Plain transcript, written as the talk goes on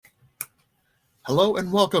Hello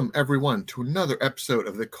and welcome, everyone, to another episode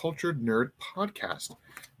of the Cultured Nerd Podcast.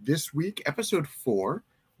 This week, episode 4,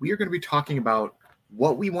 we are going to be talking about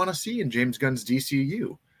what we want to see in James Gunn's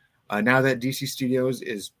DCU. Now that DC Studios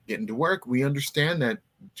is getting to work, we understand that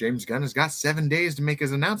James Gunn has got 7 days to make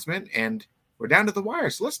his announcement, and we're down to the wire.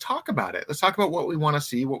 So let's talk about it. Let's talk about what we want to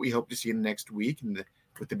see, what we hope to see in the next week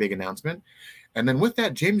with the big announcement. And then with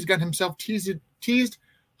that, James Gunn himself teased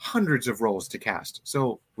hundreds of roles to cast.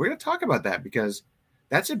 So we're going to talk about that because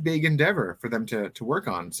that's a big endeavor for them to work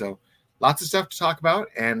on. So lots of stuff to talk about,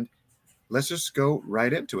 and let's just go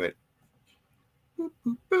right into it. Boop,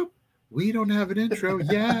 boop, boop. We don't have an intro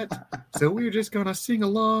yet, so we're just going to sing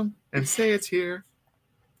along and say it's here.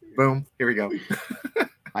 Boom. Here we go.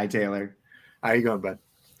 Hi, Taylor. How you going, bud?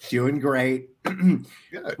 Doing great. Good.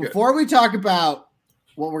 Before we talk about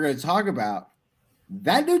what we're going to talk about,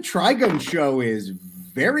 that new Trigun show is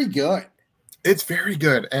very good. It's very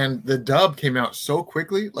good, and the dub came out so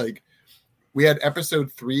quickly. Like, we had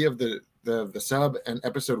episode 3 of the sub and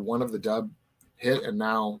episode 1 of the dub hit, and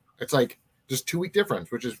now it's like just 2-week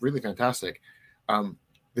difference, which is really fantastic.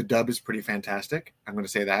 The dub is pretty fantastic. I'm going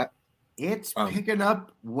to say that. It's picking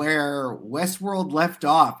up where Westworld left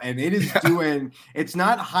off, and it is doing, it's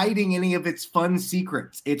not hiding any of its fun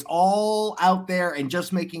secrets. It's all out there and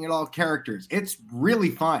just making it all characters. It's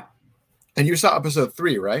really fun. And you saw episode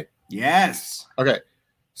 3, right? Yes. Okay.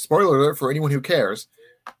 Spoiler alert for anyone who cares.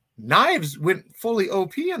 Knives went fully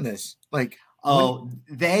OP in this. Like,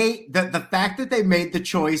 the fact that they made the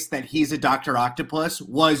choice that he's a Dr. Octopus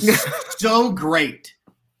was so great.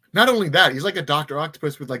 Not only that, he's like a Dr.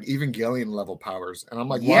 Octopus with like Evangelion level powers. And I'm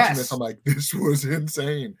like watching this, I'm like, this was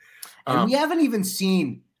insane. And we haven't even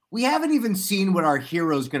seen what our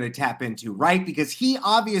hero's going to tap into, right? Because he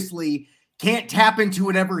obviously can't tap into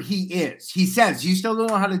whatever he is. He says, "You still don't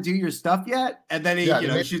know how to do your stuff yet," and then he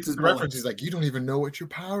shoots his reference. He's like, "You don't even know what your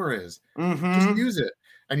power is. Mm-hmm. Just use it."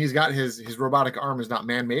 And he's got his robotic arm is not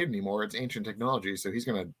man-made anymore. It's ancient technology, so he's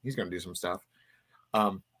gonna do some stuff.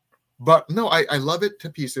 But no, I love it to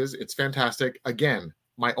pieces. It's fantastic. Again,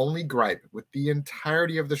 my only gripe with the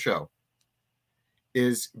entirety of the show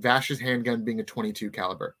is Vash's handgun being a 22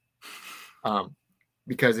 caliber.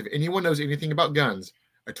 Because if anyone knows anything about guns,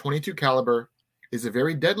 a 22 caliber is a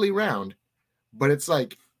very deadly round, but it's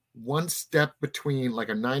like one step between like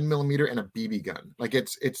a 9mm and a BB gun. Like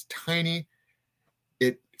it's tiny.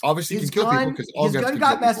 It obviously can kill people because all his gun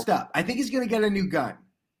got messed up. I think he's going to get a new gun.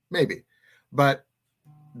 Maybe, but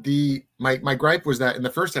my gripe was that in the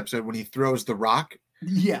first episode when he throws the rock,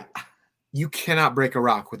 you cannot break a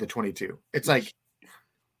rock with a 22. It's like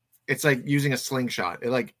using a slingshot.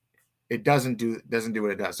 It doesn't do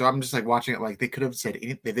what it does. So I'm just like watching it like they could have said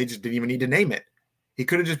anything. They just didn't even need to name it. He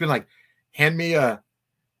could have just been like, hand me a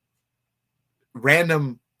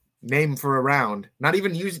random name for a round. Not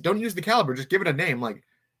even don't use the caliber. Just give it a name. Like,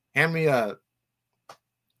 hand me a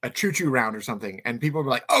choo-choo round or something. And people were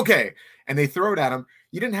like, okay. And they throw it at him.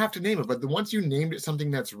 You didn't have to name it. But once you named it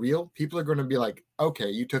something that's real, people are going to be like, okay,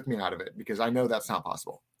 you took me out of it because I know that's not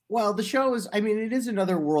possible. Well, the show is, it is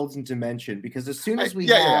another worlds and dimension because as soon as we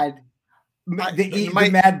had the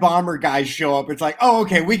Mad Bomber guys show up, it's like, oh,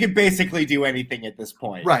 okay, we can basically do anything at this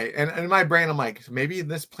point. Right. And in my brain, I'm like, maybe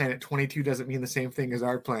this planet 22 doesn't mean the same thing as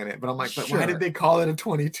our planet. But I'm like, but why did they call it a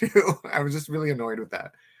 22? I was just really annoyed with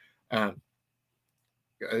that.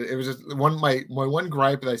 It was just my one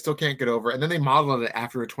gripe that I still can't get over. And then they modeled it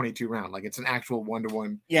after a 22 round. Like it's an actual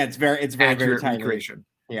 1-to-1. Yeah, it's very tiny recreation.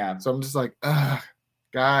 Yeah. So I'm just like,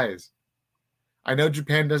 guys, I know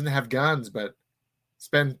Japan doesn't have guns, but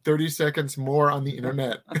spend 30 seconds more on the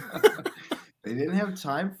internet. They didn't have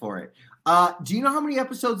time for it. Do you know how many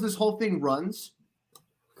episodes this whole thing runs?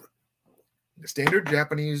 The standard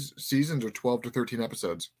Japanese seasons are 12 to 13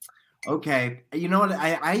 episodes. Okay. You know what?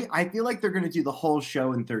 I feel like they're going to do the whole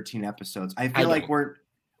show in 13 episodes. I feel like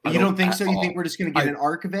you don't think so? You think we're just going to get an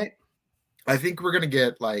arc of it? I think we're going to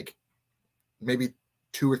get like maybe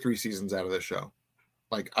 2 or 3 seasons out of this show.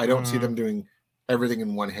 Like, I don't see them doing everything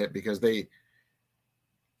in one hit because they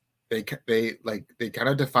kind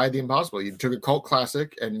of defied the impossible. You took a cult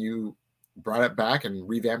classic and you brought it back and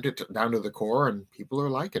revamped it down to the core, and people are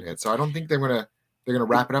liking it. So I don't think they're gonna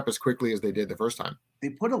wrap it up as quickly as they did the first time. They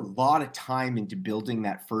put a lot of time into building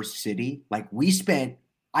that first city. Like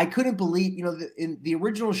I couldn't believe, in the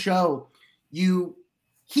original show,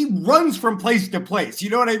 he runs from place to place. You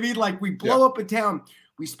know what I mean? Like we blow up a town.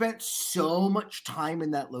 We spent so much time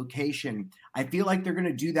in that location. I feel like they're going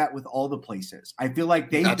to do that with all the places. I feel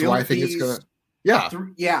like That's why I think it's going to.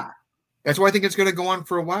 That's why I think it's going to go on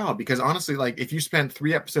for a while. Because honestly, like if you spent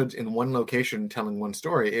 3 episodes in one location telling one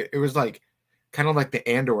story, it was like kind of like the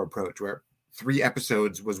Andor approach, where 3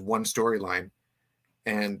 episodes was one storyline,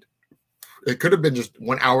 and it could have been just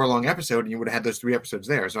 1 hour long episode, and you would have had those 3 episodes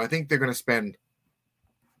there. So I think they're going to spend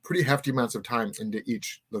pretty hefty amounts of time into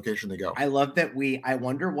each location they go. I love that I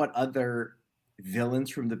wonder what other villains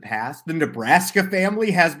from the past. The Nebraska family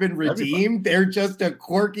has been redeemed. They're just a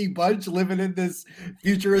quirky bunch living in this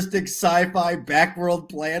futuristic sci-fi backworld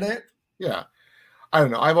planet. Yeah. I don't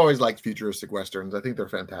know. I've always liked futuristic Westerns. I think they're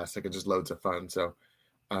fantastic. It's just loads of fun. So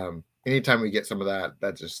anytime we get some of that,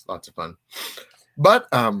 that's just lots of fun. But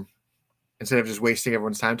instead of just wasting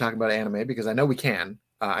everyone's time talking about anime, because I know we can,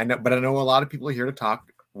 I know a lot of people are here to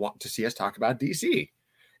want to see us talk about DC.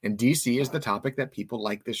 And DC is the topic that people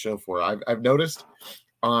like this show for. I've noticed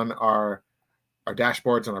on our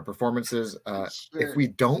dashboards, on our performances, if we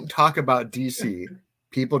don't talk about DC,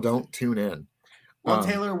 people don't tune in. Well,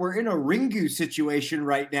 Taylor, we're in a Ringu situation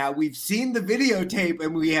right now. We've seen the videotape,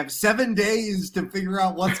 and we have 7 days to figure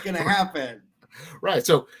out what's going to happen. Right.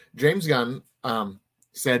 So James Gunn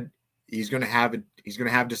said he's going to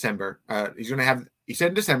have December. He said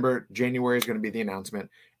in December, January is going to be the announcement.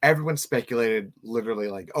 Everyone speculated literally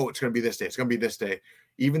like, oh, it's going to be this day. It's going to be this day.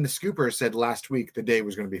 Even the Scooper said last week the day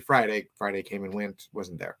was going to be Friday. Friday came and went,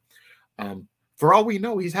 wasn't there. For all we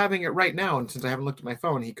know, he's having it right now. And since I haven't looked at my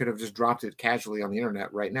phone, he could have just dropped it casually on the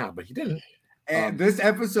internet right now, but he didn't. And this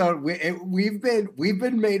episode, we've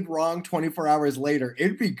been made wrong 24 hours later.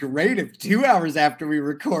 It'd be great if 2 hours after we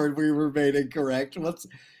record, we were made incorrect.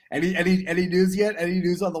 Any news yet? Any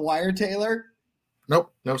news on the wire, Taylor?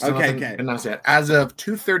 Nope. No, still nothing announced yet. As of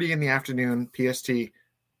 2:30 in the afternoon, PST,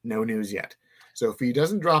 no news yet. So if he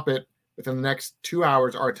doesn't drop it within the next 2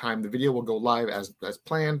 hours our time, the video will go live as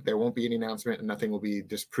planned. There won't be any announcement, and nothing will be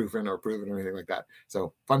disproven or proven or anything like that.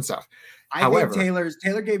 So fun stuff. However, think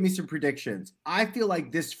Taylor gave me some predictions. I feel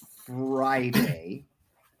like this Friday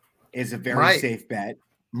is a very safe bet.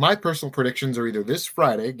 My personal predictions are either this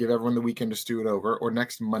Friday, give everyone the weekend to stew it over, or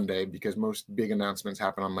next Monday, because most big announcements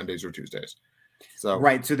happen on Mondays or Tuesdays. So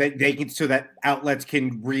right, so that so that outlets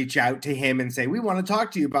can reach out to him and say, we want to talk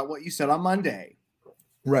to you about what you said on Monday.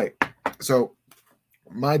 Right. So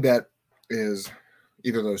my bet is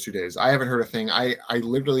either of those 2 days. I haven't heard a thing. I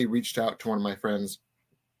literally reached out to one of my friends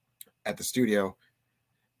at the studio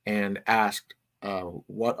and asked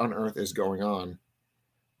what on earth is going on.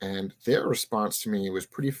 And their response to me was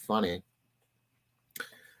pretty funny.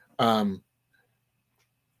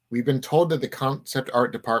 We've been told that the concept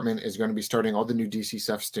art department is going to be starting all the new DC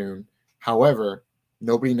stuff soon. However,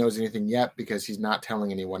 nobody knows anything yet because he's not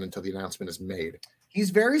telling anyone until the announcement is made. He's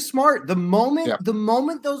very smart. The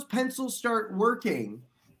moment those pencils start working,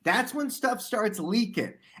 that's when stuff starts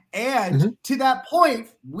leaking. And to that point,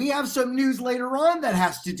 we have some news later on that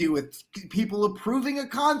has to do with people approving a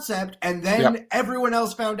concept, and then everyone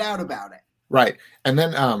else found out about it. Right. And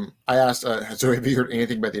then I asked, so have you heard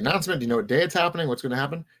anything about the announcement? Do you know what day it's happening? What's going to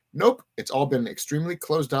happen? Nope. It's all been extremely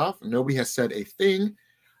closed off. Nobody has said a thing.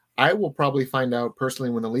 I will probably find out personally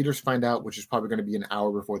when the leaders find out, which is probably going to be an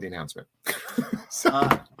hour before the announcement.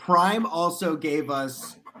 Prime also gave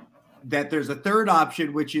us that there's a third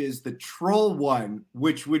option, which is the troll one,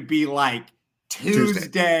 which would be like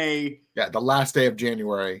Tuesday. Yeah, the last day of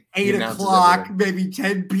January. 8 o'clock, maybe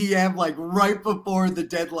 10 p.m., like right before the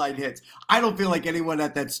deadline hits. I don't feel like anyone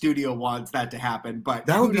at that studio wants that to happen, but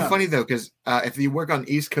that would be funny though, because if you work on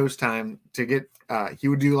East Coast time to get, he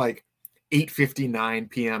would do like 8:59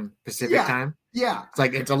 p.m. Pacific time. Yeah, it's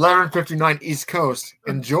like it's 11:59 East Coast.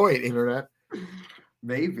 Enjoy it, internet.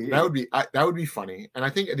 Maybe that would be funny, and I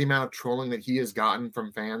think the amount of trolling that he has gotten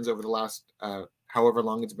from fans over the last however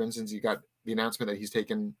long it's been since he got the announcement that he's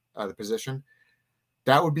taken the position,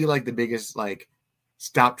 that would be like the biggest like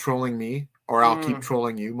stop trolling me or I'll keep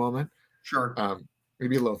trolling you moment. Sure, it'd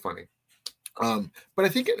be a little funny. But I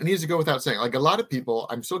think it needs to go without saying. Like a lot of people,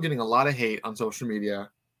 I'm still getting a lot of hate on social media,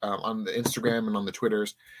 on the Instagram and on the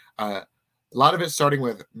Twitters. A lot of it starting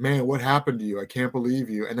with, man, what happened to you? I can't believe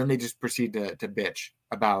you. And then they just proceed to bitch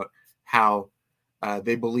about how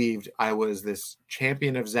they believed I was this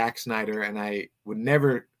champion of Zack Snyder and I would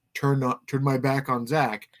never turn my back on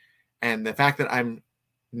Zack. And the fact that I'm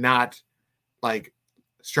not like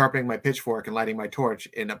sharpening my pitchfork and lighting my torch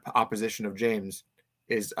in opposition of James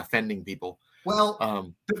is offending people.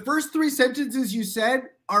 Well, the first 3 sentences you said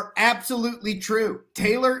are absolutely true.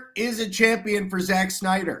 Taylor is a champion for Zack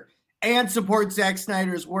Snyder and supports Zack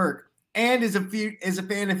Snyder's work and is a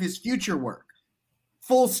fan of his future work.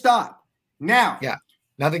 Full stop. Now, yeah,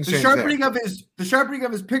 nothing's the sharpening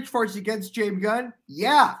of his pitchforks against James Gunn.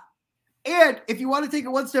 Yeah. And if you want to take it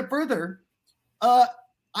one step further,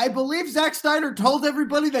 I believe Zack Snyder told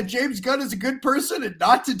everybody that James Gunn is a good person and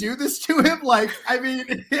not to do this to him. Like, I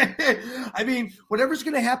mean, whatever's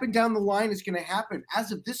going to happen down the line is going to happen.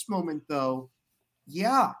 As of this moment, though,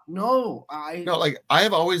 like I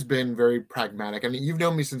have always been very pragmatic. I mean, you've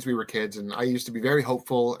known me since we were kids, and I used to be very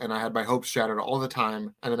hopeful, and I had my hopes shattered all the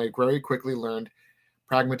time. And then I very quickly learned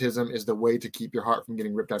pragmatism is the way to keep your heart from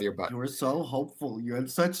getting ripped out of your butt. You were so hopeful. You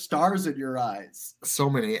had such stars in your eyes. So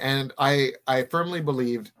many. And I firmly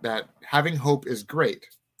believed that having hope is great.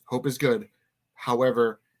 Hope is good.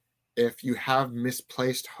 However, if you have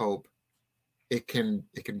misplaced hope, it can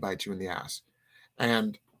bite you in the ass.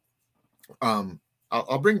 And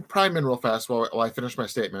I'll bring Prime in real fast while I finish my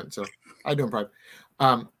statement. So I do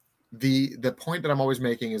Prime. The point that I'm always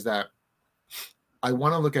making is that I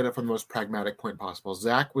want to look at it from the most pragmatic point possible.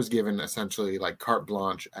 Zach was given essentially like carte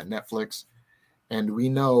blanche at Netflix, and we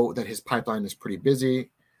know that his pipeline is pretty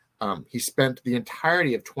busy. He spent the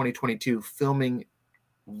entirety of 2022 filming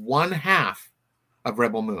one half of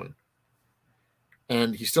Rebel Moon,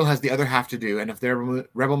 and he still has the other half to do. And if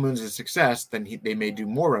Rebel Moon's a success, then they may do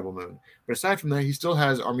more Rebel Moon. But aside from that, he still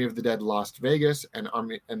has Army of the Dead Lost Vegas and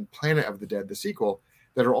Planet of the Dead, the sequel,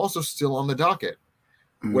 that are also still on the docket.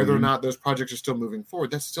 Whether or not those projects are still moving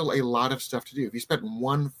forward, that's still a lot of stuff to do. If he spent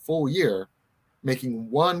one full year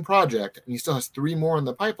making one project and he still has 3 more in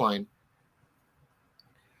the pipeline,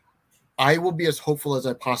 I will be as hopeful as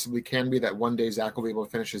I possibly can be that one day Zach will be able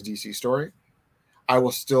to finish his DC story. I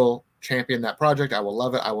will still champion that project. I will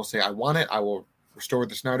love it. I will say I want it. I will restore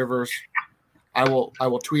the Snyderverse. I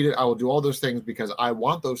will tweet it. I will do all those things because I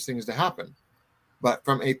want those things to happen. But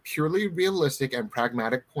from a purely realistic and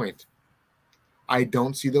pragmatic point, I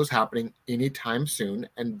don't see those happening anytime soon,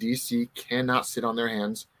 and DC cannot sit on their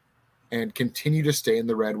hands and continue to stay in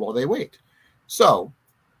the red while they wait. So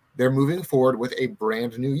they're moving forward with a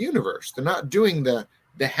brand new universe. They're not doing the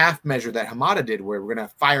half measure that Hamada did, where we're going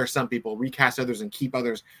to fire some people, recast others, and keep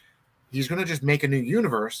others. He's going to just make a new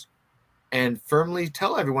universe and firmly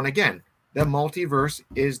tell everyone again, the multiverse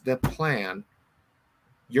is the plan.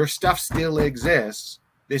 Your stuff still exists.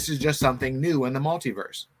 This is just something new in the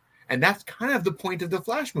multiverse. And that's kind of the point of the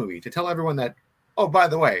Flash movie, to tell everyone that, oh, by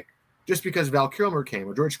the way, just because Val Kilmer came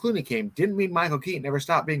or George Clooney came didn't mean Michael Keaton never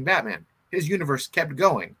stopped being Batman. His universe kept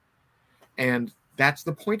going. And that's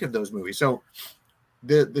the point of those movies. So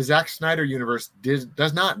the Zack Snyder universe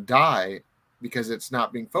does not die because it's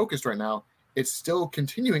not being focused right now. It's still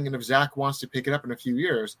continuing. And if Zack wants to pick it up in a few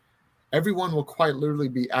years, everyone will quite literally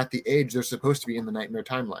be at the age they're supposed to be in the Nightmare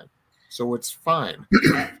timeline. So it's fine.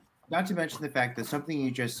 Not to mention the fact that something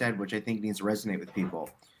you just said, which I think needs to resonate with people,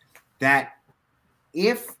 that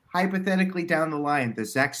if hypothetically down the line the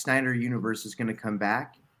Zack Snyder universe is going to come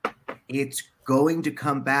back, it's going to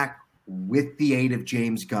come back with the aid of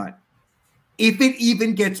James Gunn. If it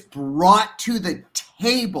even gets brought to the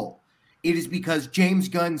table, it is because James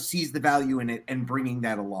Gunn sees the value in it and bringing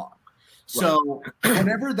that along. So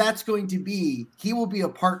whatever that's going to be, he will be a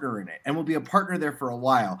partner in it and will be a partner there for a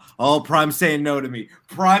while. Oh, Prime's saying no to me.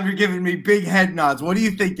 Prime, you're giving me big head nods. What are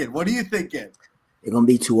you thinking? They're going to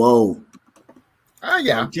be too old.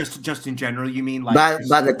 Yeah. Just in general, you mean like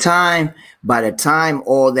by the time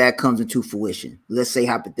all that comes into fruition, let's say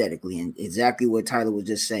hypothetically, and exactly what Tyler was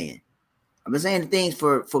just saying. I've been saying things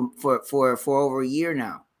for over a year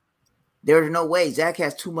now. There's no way. Zach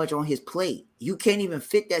has too much on his plate. You can't even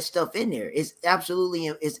fit that stuff in there. It's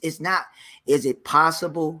absolutely, it's not. Is it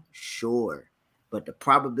possible? Sure. But the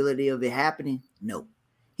probability of it happening? No.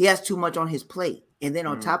 He has too much on his plate. And then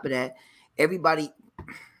on top of that, everybody,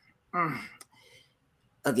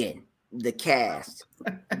 again, the cast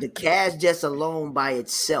just alone by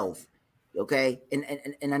itself, okay?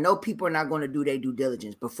 And I know people are not going to do their due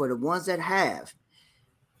diligence, but for the ones that have,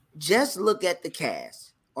 just look at the cast.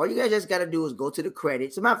 All you guys just got to do is go to the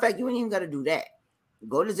credits. As a matter of fact, you ain't even got to do that.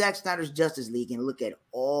 Go to Zack Snyder's Justice League and look at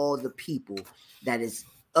all the people that is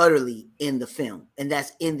utterly in the film and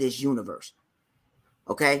that's in this universe.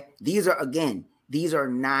 Okay? These are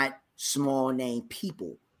not small name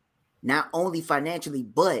people. Not only financially,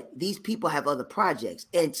 but these people have other projects.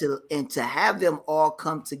 And to have them all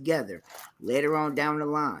come together later on down the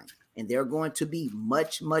line, and they're going to be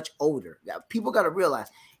much, much older. Now, people got to realize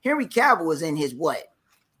Henry Cavill is in his what?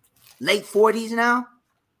 Late 40s now?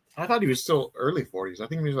 I thought he was still early 40s. I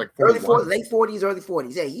think he was like 41. Late 40s, early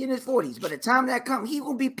 40s. Yeah, he in his 40s. By the time that comes, he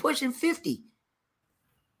will be pushing 50.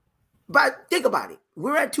 But think about it.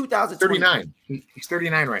 We're at 2020. 39. He's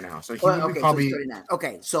 39 right now. So he would be probably... So 39.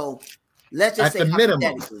 Okay, so let's just say... At the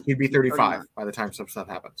minimum, he'd be 35 39. By the time some stuff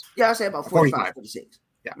happens. Yeah, I'll say about 45, 46.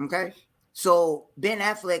 Yeah. Okay? So Ben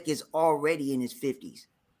Affleck is already in his 50s.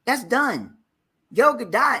 That's done. Gal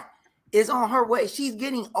Gadot is on her way. She's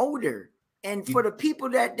getting older. And for the people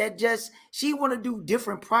that just, she want to do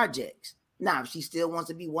different projects. Now, if she still wants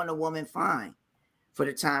to be Wonder Woman, fine for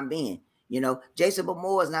the time being. You know, Jason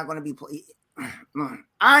Momoa is not going to be,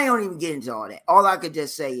 I don't even get into all that. All I could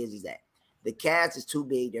just say is that the cast is too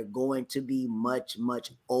big. They're going to be much,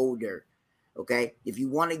 much older. Okay. If you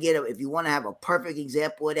want to have a perfect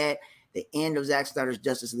example of that, the end of Zack Snyder's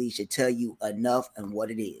Justice League should tell you enough and what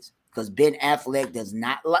it is. Because Ben Affleck does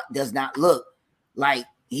not look like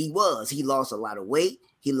he was. He lost a lot of weight.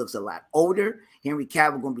 He looks a lot older. Henry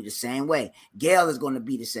Cavill going to be the same way. Gail is going to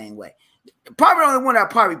be the same way. Probably the only one that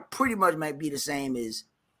probably pretty much might be the same is,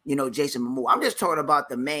 you know, Jason Momoa. I'm just talking about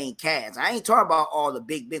the main cast. I ain't talking about all the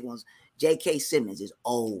big ones. J.K. Simmons is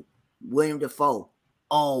old. William Dafoe,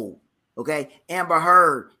 old. Okay? Amber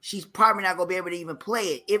Heard, she's probably not going to be able to even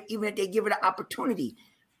play it, even if they give her the opportunity.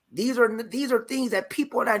 These are things that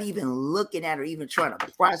people are not even looking at or even trying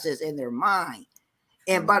to process in their mind.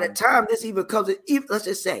 And by the time this even comes, let's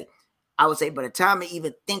just say, I would say by the time it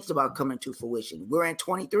even thinks about coming to fruition, we're in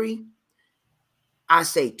 23. I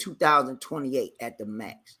say 2028 at the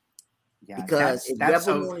max. Yeah, because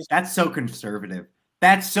that's so conservative.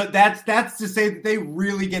 That's to say that they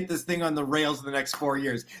really get this thing on the rails in the next 4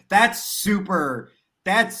 years. That's super.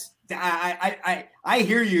 I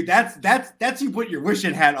hear you. That's you put your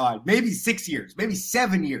wishing hat on. Maybe 6 years, maybe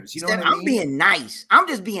 7 years. You know what I mean? I'm being nice. I'm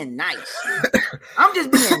just being nice. I'm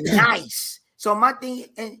just being nice. So my thing,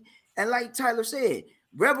 and like Tyler said,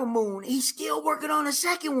 Rebel Moon, he's still working on the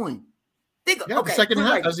second one. The second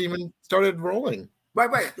half hasn't even started rolling.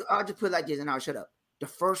 Right. I'll just put it like this and I'll shut up. The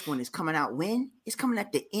first one is coming out when? It's coming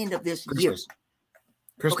at the end of this year.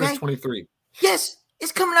 Christmas 23. Yes,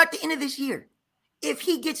 it's coming out the end of this year. If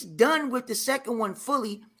he gets done with the second one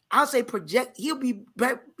fully, I'll say he'll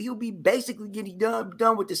be basically getting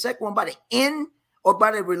done with the second one by the end or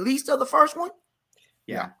by the release of the first one.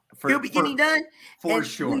 Yeah. He'll be getting done. For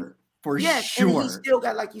sure. And he still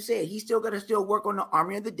got, like you said, he's still got to work on the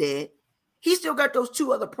Army of the Dead. He still got those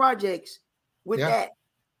 2 other projects with that.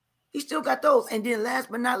 He still got those. And then last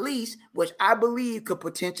but not least, which I believe could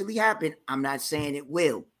potentially happen, I'm not saying it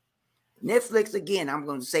will. Netflix, again, I'm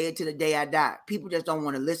going to say it to the day I die. People just don't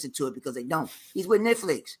want to listen to it because they don't. He's with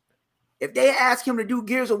Netflix. If they ask him to do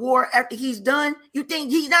Gears of War after he's done, you think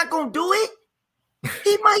he's not going to do it?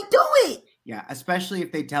 He might do it. Yeah, especially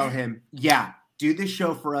if they tell him, do this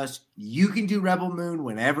show for us. You can do Rebel Moon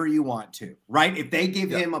whenever you want to, right? If they give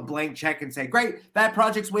him a blank check and say, great, that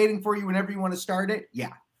project's waiting for you whenever you want to start it.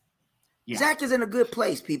 Yeah. Zach is in a good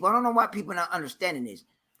place, people. I don't know why people are not understanding this.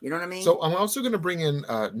 You know what I mean? So I'm also going to bring in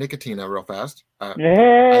Nicotina real fast.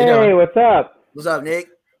 Hey, what's up? What's up, Nick?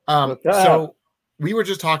 What's up? So we were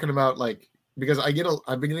just talking about, like, because I've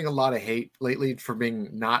been getting a lot of hate lately for being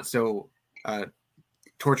not so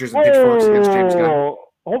torches and pitchforks against James Gunn.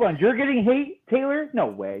 Hold on, you're getting hate, Taylor? No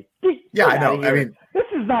way. Yeah, I know. I mean, this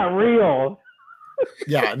is not real.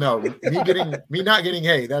 Yeah, no, me not getting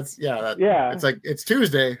hate. That's It's like it's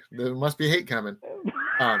Tuesday. There must be hate coming.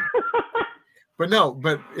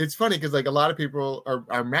 But it's funny because like a lot of people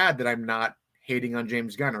are mad that I'm not hating on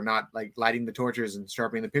James Gunn or not like lighting the torches and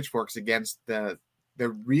sharpening the pitchforks against the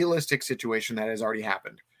realistic situation that has already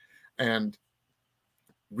happened. And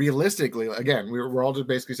realistically, again, we're all just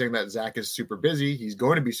basically saying that Zach is super busy. He's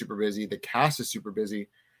going to be super busy. The cast is super busy.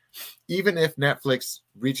 Even if Netflix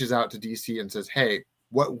reaches out to DC and says, hey,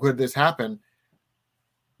 what could this happen?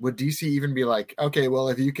 Would DC even be like, okay, well,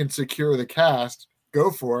 if you can secure the cast,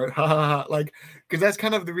 go for it. Like, because that's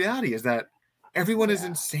kind of the reality is that everyone is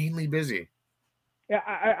insanely busy. Yeah.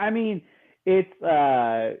 I mean, is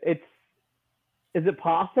it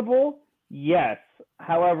possible? Yes.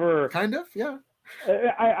 However, kind of, yeah.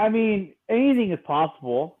 I mean, anything is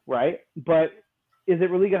possible, right? But is it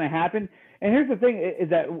really going to happen? And here's the thing is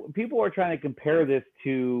that people are trying to compare this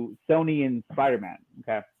to Sony and Spider-Man.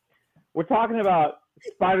 Okay. We're talking about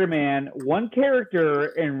Spider-Man, one character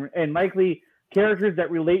and likely characters that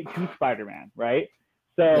relate to Spider-Man, right?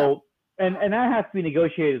 So, and that has to be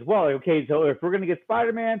negotiated as well. Like, okay, so if we're going to get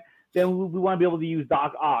Spider-Man, then we want to be able to use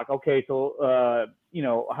Doc Ock. Okay, so,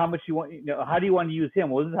 how much you want, how do you want to use him?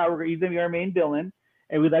 Well, this is how he's going to be our main villain.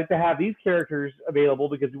 And we'd like to have these characters available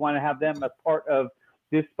because we want to have them as part of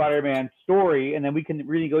this Spider-Man story, and then we can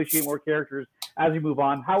renegotiate more characters as we move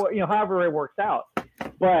on. However it works out.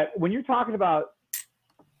 But when you're talking about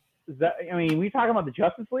that, when you're talking about the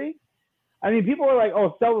Justice League, people are like,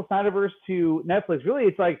 "Oh, sell the Snyderverse to Netflix." Really,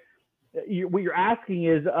 it's like what you're asking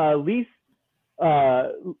is lease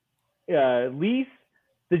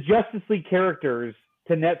the Justice League characters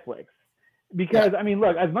to Netflix. Because I mean,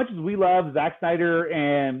 look, as much as we love Zack Snyder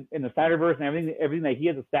and the Snyderverse and everything that he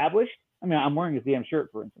has established, I mean, I'm wearing his damn shirt,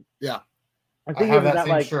 for instance. Yeah, I have that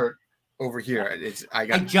same shirt over here.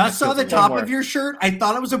 I just saw the top of your shirt. I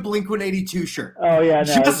thought it was a Blink-182 shirt. Oh yeah,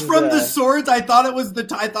 no, just from the Swords. I thought it was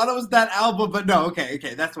that album, but no. Okay,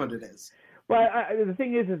 that's what it is. But the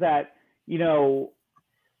thing is that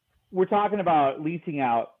we're talking about leasing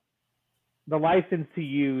out the license to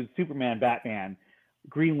use Superman, Batman,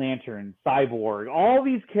 Green Lantern, Cyborg, all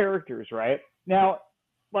these characters, right? Now,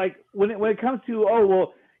 like when it comes to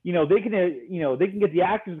they can get the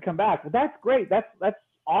actors to come back. Well, that's great. That's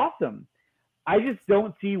awesome. I just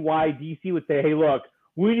don't see why DC would say, "Hey, look,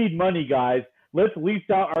 we need money, guys. Let's lease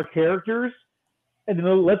out our characters, and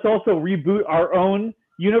then let's also reboot our own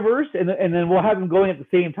universe, and then we'll have them going at the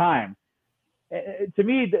same time." To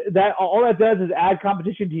me, that all that does is add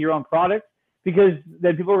competition to your own product, because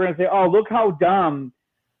then people are going to say, "Oh, look how dumb,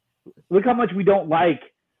 look how much we don't like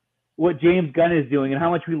what James Gunn is doing, and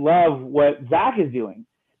how much we love what Zach is doing."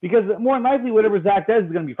 Because more than likely, whatever Zach does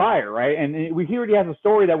is going to be fire, right? And he already has a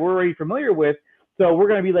story that we're already familiar with, so we're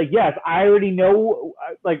going to be like, yes, I already know.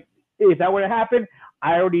 Like, if that were to happen,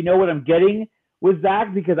 I already know what I'm getting with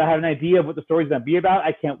Zach, because I have an idea of what the story's going to be about.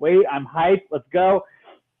 I can't wait. I'm hyped. Let's go.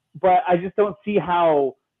 But I just don't see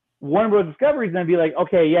how Warner Bros. Discovery is going to be like,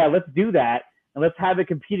 okay, yeah, let's do that, and let's have it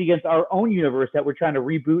compete against our own universe that we're trying to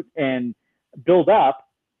reboot and build up.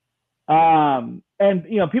 And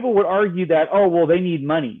people would argue that, oh, well, they need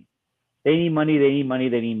money. They need money.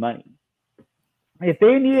 If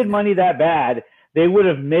they needed money that bad, they would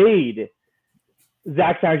have made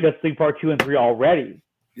Zack Snyder's Justice League Part 2 and 3 already.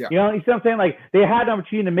 Yeah. You see what I'm saying? Like, they had an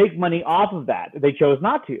opportunity to make money off of that. They chose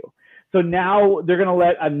not to. So now they're going to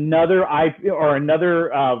let another IP or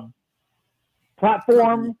another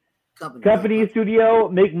platform company studio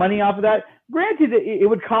make money off of that. Granted, it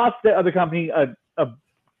would cost the other company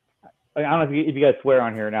I don't know if you guys swear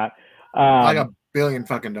on here or not. Like $1 billion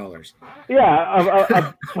fucking. Yeah,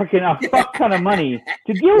 a fuck ton of money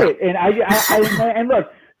to do it. And and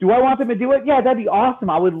look, do I want them to do it? Yeah, that'd be awesome.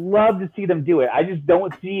 I would love to see them do it. I just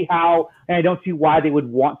don't see how, and I don't see why they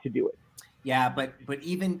would want to do it. Yeah, but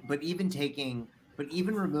even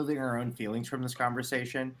removing our own feelings from this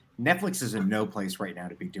conversation, Netflix is in no place right now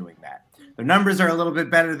to be doing that. Their numbers are a little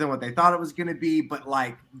bit better than what they thought it was going to be, but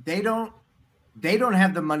like they don't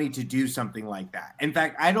have the money to do something like that. In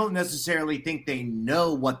fact, I don't necessarily think they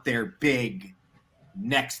know what their big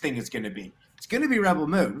next thing is going to be. It's going to be Rebel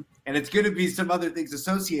Moon, and it's going to be some other things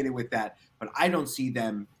associated with that, but I don't see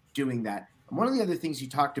them doing that. And one of the other things you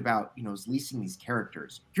talked about, is leasing these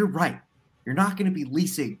characters. You're right. You're not going to be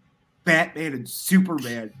leasing Batman and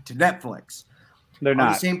Superman to Netflix. They're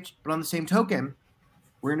not. But on the same token,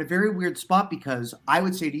 we're in a very weird spot, because I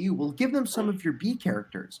would say to you, well, give them some of your B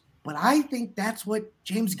characters. But I think that's what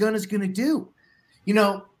James Gunn is going to do.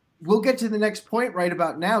 We'll get to the next point right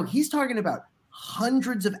about now. He's talking about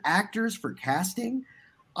hundreds of actors for casting.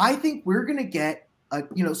 I think we're going to get,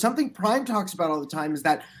 something Prime talks about all the time is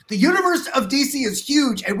that the universe of DC is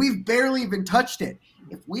huge and we've barely even touched it.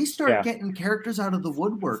 If we start getting characters out of the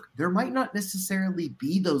woodwork, there might not necessarily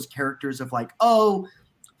be those characters of like, oh,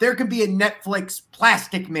 there could be a Netflix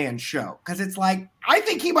Plastic Man show, because it's like, I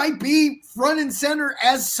think he might be front and center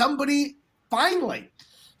as somebody finally.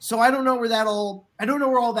 So I don't know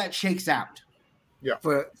where all that shakes out. Yeah.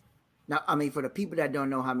 For the people that don't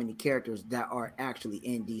know how many characters that are actually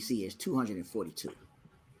in DC, it's 242.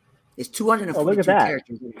 It's 242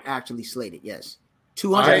 characters that are actually slated. Yes.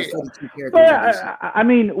 242 characters. I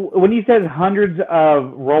mean, when he says hundreds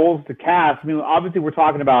of roles to cast, I mean, obviously we're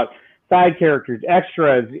talking about side characters,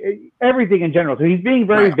 extras, everything in general. So he's being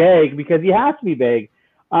very vague, because he has to be vague.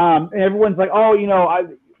 And everyone's like, oh,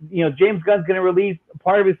 James Gunn's going to release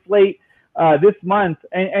part of his slate this month,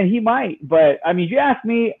 and he might. But I mean, if you ask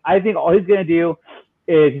me, I think all he's going to do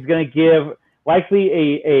is he's going to give likely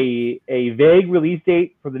a vague release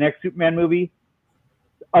date for the next Superman movie,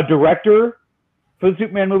 a director for the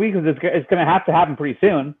Superman movie, because it's going to have to happen pretty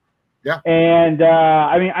soon. Yeah. And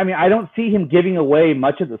I mean, I don't see him giving away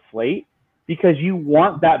much of the slate, because you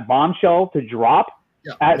want that bombshell to drop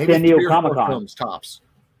at San Diego Comic-Con. Films tops.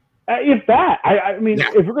 If that, I mean,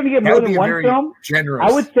 if we're going to get more than one film, generous.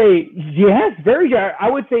 I would say yes, very generous. I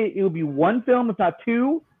would say it would be one film, if not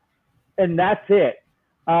two, and that's it.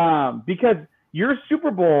 Because your Super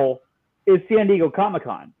Bowl is San Diego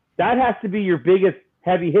Comic-Con. That has to be your biggest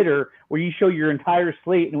heavy hitter, where you show your entire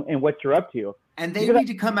slate and what you're up to. And they need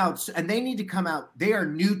to come out. They are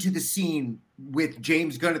new to the scene with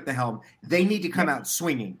James Gunn at the helm. They need to come out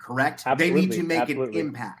swinging, correct? Absolutely. They need to make an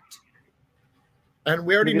impact. And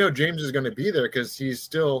we already know James is going to be there, because he's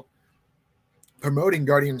still promoting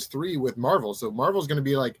Guardians 3 with Marvel. So Marvel's going to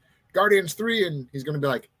be like, Guardians 3, and he's going to be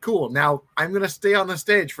like, cool, now I'm going to stay on the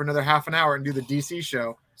stage for another half an hour and do the DC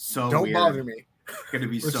show. So don't weird. bother me. It's going to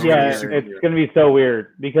be so yeah, weird. it's going to be so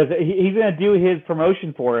weird because he's going to do his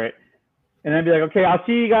promotion for it and then be like, okay, I'll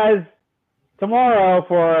see you guys tomorrow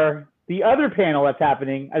for the other panel that's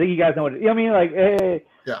happening. I think you guys know what it is. You know what I mean? Like, hey.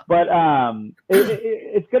 Yeah. But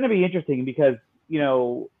it's going to be interesting because, you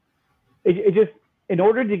know, it just, in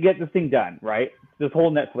order to get this thing done, right, this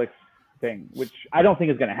whole Netflix thing, which I don't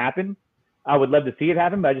think is going to happen. I would love to see it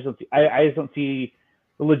happen, but I just don't see, I just don't see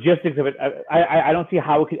the logistics of it. I don't see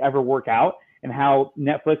how it could ever work out and how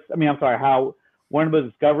how Warner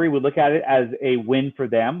Bros. Discovery would look at it as a win for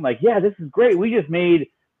them. Like, yeah, this is great. We just made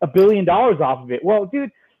 $1 billion off of it. Well,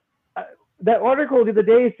 dude, that article the other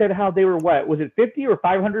day said how they were, what, was it 50 or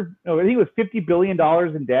 500? No, I think it was $50 billion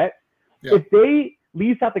in debt. Yeah. If they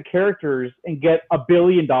lease out the characters and get $1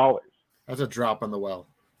 billion, that's a drop on the well.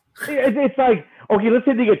 It's like, okay, let's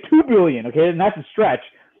say they get $2 billion, okay, and that's a stretch.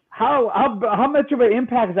 How much of an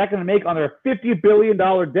impact is that going to make on their $50 billion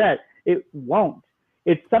debt? It won't.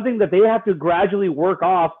 It's something that they have to gradually work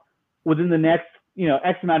off within the next,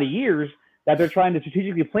 X amount of years that they're trying to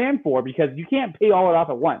strategically plan for, because you can't pay all it off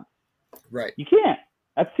at once. Right. You can't.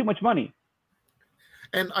 That's too much money.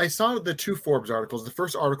 And I saw the 2 Forbes articles. The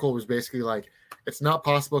first article was basically like, it's not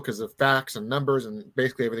possible because of facts and numbers and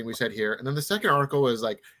basically everything we said here. And then the second article was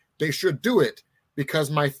like, they should do it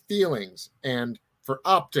because my feelings and for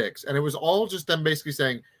optics. And it was all just them basically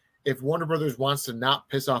saying, if Warner Brothers wants to not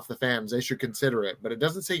piss off the fans, they should consider it. But it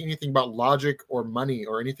doesn't say anything about logic or money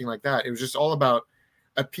or anything like that. It was just all about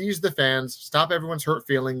appease the fans, stop everyone's hurt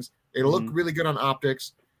feelings. It'll look really good on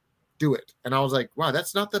optics. Do it. And I was like, wow,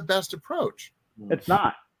 that's not the best approach. It's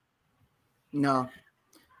not. No.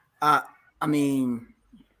 I mean,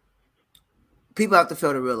 people have to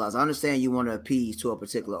fail to realize, I understand you want to appease to a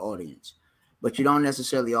particular audience, but you don't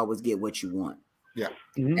necessarily always get what you want. Yeah.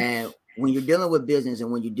 Mm-hmm. And when you're dealing with business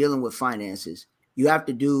and when you're dealing with finances, you have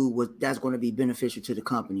to do what that's going to be beneficial to the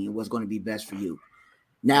company and what's going to be best for you.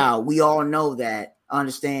 Now, we all know that,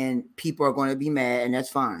 understand people are going to be mad, and that's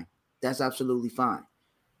fine. That's absolutely fine.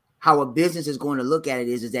 How a business is going to look at it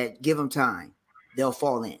is that give them time. They'll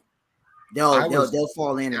fall in. They'll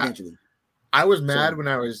fall in eventually. I was mad when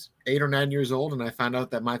I was 8 or 9 years old and I found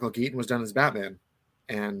out that Michael Keaton was done as Batman.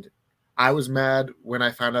 And I was mad when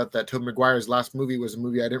I found out that Tobey Maguire's last movie was a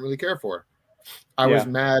movie I didn't really care for. I was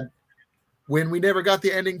mad when we never got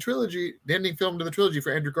the ending film to the trilogy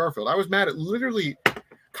for Andrew Garfield. I was mad at literally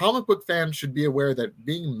comic book fans should be aware that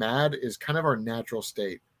being mad is kind of our natural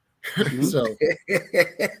state. So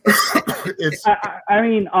it's, I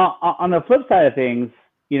mean, on the flip side of things,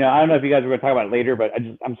 I don't know if you guys are going to talk about it later, but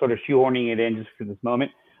I'm sort of shoehorning it in just for this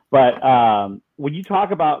moment. But when you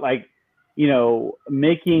talk about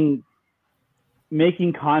making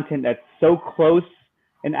content that's so close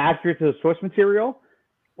and accurate to the source material,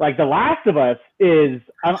 like The Last of Us is,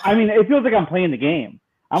 I mean, it feels like I'm playing the game.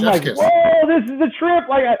 I'm like, whoa, this is a trip.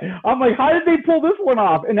 Like, I'm like, how did they pull this one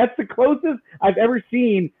off? And that's the closest I've ever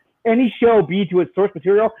seen any show be to its source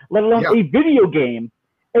material, let alone a video game.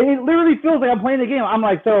 And it literally feels like I'm playing the game. I'm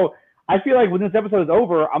like, so I feel like when this episode is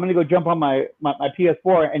over, I'm going to go jump on my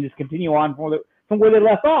PS4 and just continue on from where they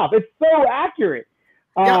left off. It's so accurate.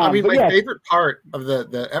 Yeah, I mean, my favorite part of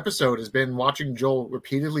the episode has been watching Joel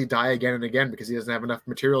repeatedly die again and again because he doesn't have enough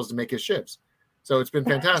materials to make his ships. So it's been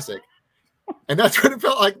fantastic. And that's what it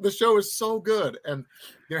felt like. The show is so good. And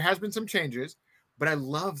there has been some changes, but I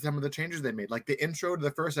love some of the changes they made. Like the intro to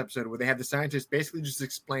the first episode where they had the scientists basically just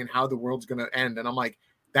explain how the world's going to end. And I'm like,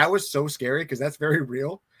 that was so scary because that's very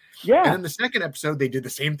real. Yeah. And in the second episode, they did the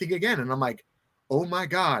same thing again. And I'm like, oh my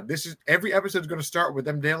God, every episode is going to start with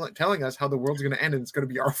them telling us how the world's going to end and it's going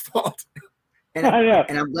to be our fault. And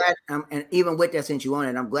I'm glad, and even with that, since you on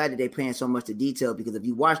it, I'm glad that they paying so much to detail, because if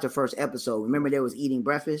you watch the first episode, remember they was eating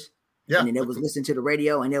breakfast? Yeah. And then they was listening to the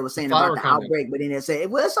radio and they were saying about the outbreak, but then they said,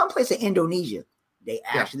 well, it's someplace in Indonesia. They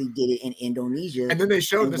actually did it in Indonesia. And then they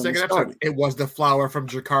showed in the second episode, it was the flower from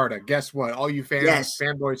Jakarta. Guess what? All you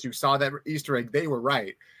fanboys who saw that Easter egg, they were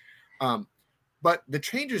right. But the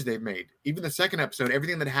changes they've made, even the second episode,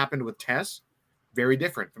 everything that happened with Tess, very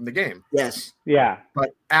different from the game. Yes. Yeah. But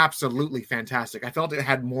absolutely fantastic. I felt it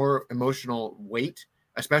had more emotional weight,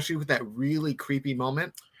 especially with that really creepy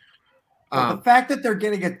moment. The fact that they're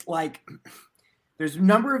getting it, like, there's a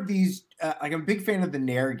number of these, like, I'm a big fan of the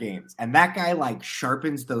Nair games, and that guy, like,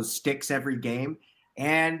 sharpens those sticks every game.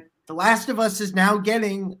 And The Last of Us is now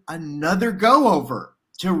getting another go-over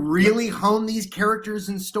to really hone these characters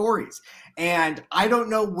and stories. And I don't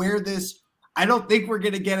know where I don't think we're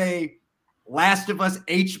going to get Last of Us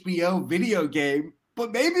HBO video game,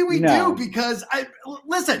 but maybe we do, because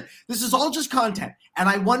listen, this is all just content. And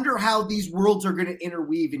I wonder how these worlds are going to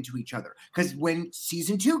interweave into each other. Because when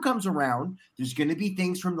season 2 comes around, there's going to be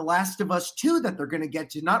things from The Last of Us 2 that they're going to get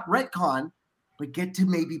to not retcon, but get to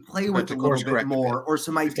maybe play with a little bit more, or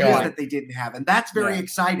some ideas that they didn't have. And that's very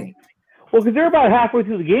exciting. Well, because they're about halfway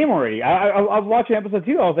through the game already. I was watching episode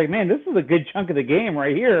 2. I was like, man, this is a good chunk of the game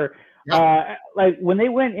right here. Yeah. Like when they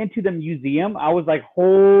went into the museum, I was like,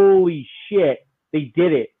 holy shit, they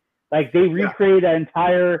did it. Like they recreated that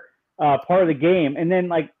entire part of the game. And then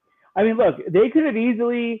look, they could have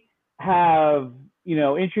easily have,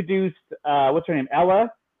 introduced, what's her name?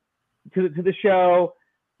 Ella to the show,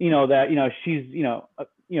 that, she's,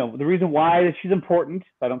 the reason why she's important.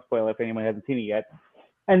 I don't spoil it if anyone hasn't seen it yet.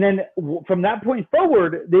 And then from that point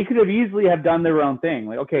forward, they could have easily have done their own thing.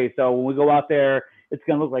 Like, okay, so when we go out there, it's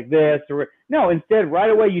going to look like this. Or no, instead, right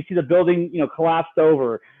away, you see the building, collapsed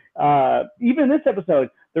over. Even in this episode,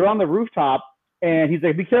 they're on the rooftop, and he's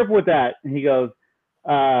like, "Be careful with that." And he goes,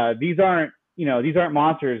 "These aren't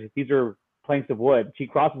monsters. These are planks of wood." She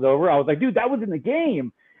crosses over. I was like, "Dude, that was in the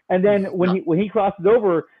game." And then when he crosses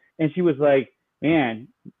over, and she was like, "Man,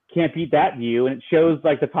 can't beat that view," and it shows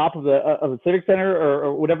like the top of the Civic Center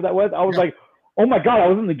or whatever that was. I was like, oh my God, I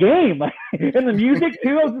was in the game. And the music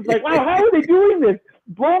too. I was just like, wow, how are they doing this?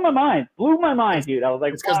 Blew my mind, dude. I was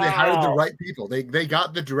like, it's because they hired the right people. They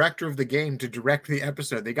got the director of the game to direct the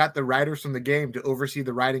episode. They got the writers from the game to oversee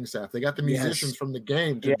the writing staff. They got the musicians from the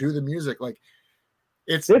game to do the music. Like,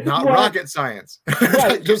 it's not rocket science.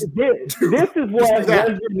 Right. this is what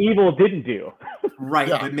Resident Evil didn't do. Right,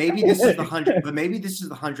 but maybe this is the 100th. But maybe this is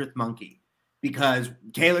the 100th monkey. Because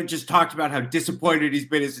Taylor just talked about how disappointed he's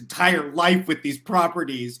been his entire life with these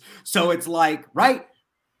properties. So it's like, right?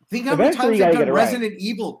 Think how many times they've done Resident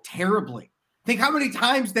Evil terribly. Think how many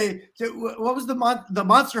times what was the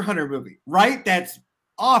Monster Hunter movie, right? That's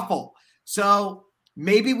awful. So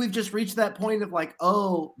maybe we've just reached that point of like,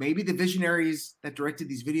 oh, maybe the visionaries that directed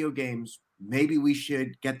these video games, maybe we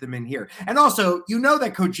should get them in here. And also,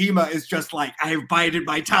 that Kojima is just like, I have bided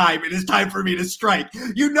my time. It is time for me to strike.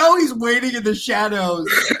 He's waiting in the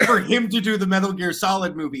shadows for him to do the Metal Gear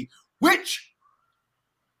Solid movie, which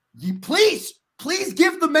please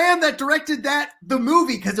give the man that directed the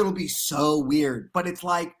movie, because it'll be so weird. But it's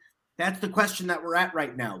like, that's the question that we're at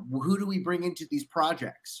right now. Who do we bring into these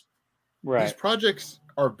projects? Right. These projects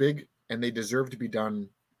are big and they deserve to be done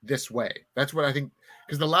this way. That's what I think.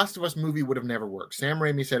 Because the Last of Us movie would have never worked. Sam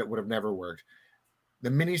Raimi said it would have never worked. The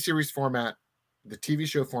miniseries format, the TV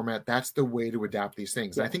show format, that's the way to adapt these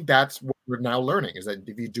things. And I think that's what we're now learning, is that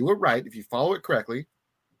if you do it right, if you follow it correctly,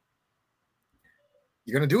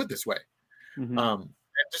 you're going to do it this way. Mm-hmm. And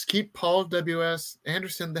just keep Paul W.S.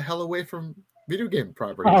 Anderson the hell away from video game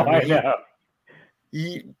properties. Oh, I know.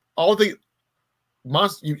 You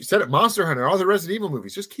said it, Monster Hunter, all the Resident Evil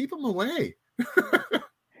movies, just keep them away.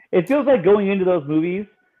 It feels like going into those movies,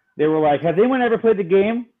 they were like, has anyone ever played the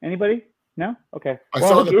game? Anybody? No? Okay. I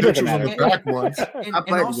saw the pictures on the back once. And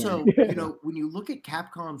also, when you look at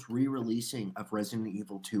Capcom's re-releasing of Resident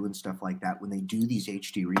Evil 2 and stuff like that, when they do these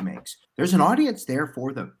HD remakes, there's an audience there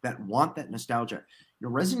for them that want that nostalgia.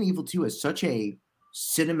 Resident Evil 2 has such a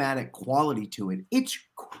cinematic quality to it. It's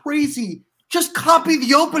crazy. Just copy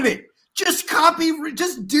the opening. Just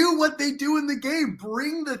do what they do in the game.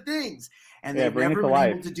 Bring the things. And they've never been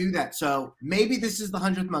able to do that. So maybe this is the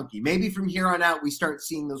 100th monkey. Maybe from here on out, we start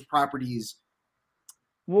seeing those properties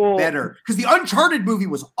better. Because the Uncharted movie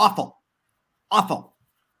was awful. Awful.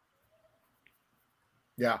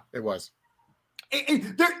 Yeah, it was.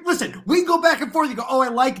 Listen, we go back and forth. You go, oh, I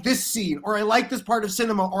like this scene, or I like this part of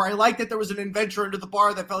cinema, or I like that there was an adventure under the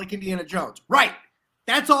bar that felt like Indiana Jones. Right.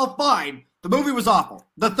 That's all fine. The movie was awful.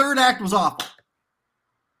 The third act was awful.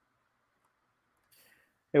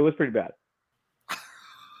 It was pretty bad.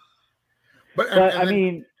 But go ahead. I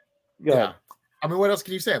mean, what else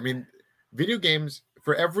can you say? I mean, video games,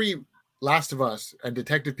 for every Last of Us and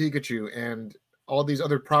Detective Pikachu and all these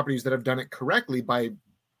other properties that have done it correctly by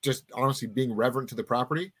just honestly being reverent to the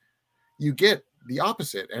property, you get the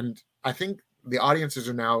opposite. And I think the audiences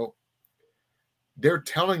are now, they're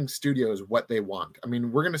telling studios what they want. I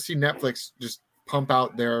mean, we're going to see Netflix just pump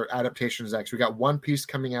out their adaptations next. We got One Piece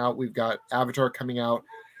coming out. We've got Avatar coming out.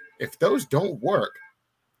 If those don't work,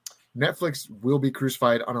 Netflix will be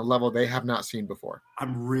crucified on a level they have not seen before.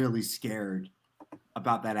 I'm really scared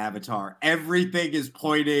about that Avatar. Everything is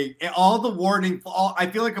pointing, I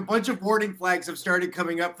feel like a bunch of warning flags have started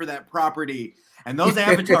coming up for that property. And those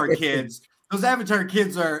Avatar kids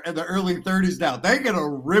are in the early 30s now. They're gonna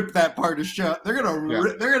rip that part of show. They're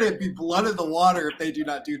gonna be blood in the water if they do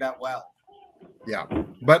not do that well. Yeah,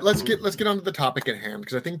 but let's get on to the topic at hand,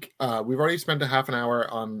 because I think we've already spent a half an hour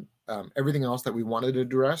on everything else that we wanted to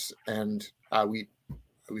address, and we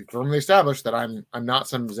firmly established that I'm not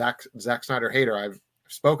some Zack Snyder hater. I've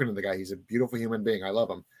spoken to the guy; he's a beautiful human being. I love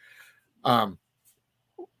him.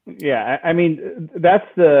 Yeah, I mean that's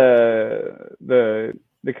the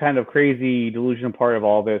kind of crazy delusional part of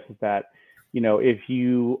all this is that, if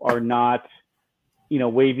you are not,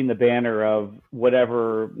 waving the banner of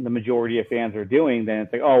whatever the majority of fans are doing, then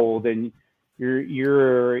it's like, oh, well, then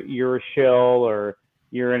you're a shill, or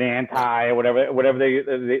you're an anti, or whatever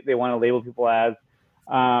they want to label people as.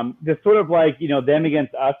 This sort of like, them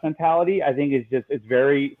against us mentality, I think it's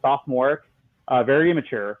very sophomoric, very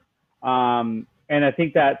immature. And I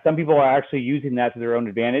think that some people are actually using that to their own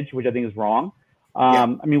advantage, which I think is wrong. I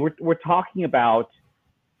mean, we're talking about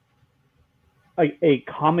a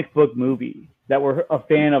comic book movie that we're a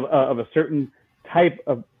fan of a certain type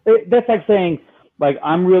of. That's like saying, like,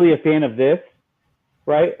 I'm really a fan of this,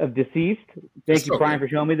 right? Of Deceased. Thank you, Brian, for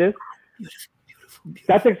showing me this.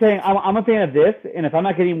 That's like saying I'm a fan of this, and if I'm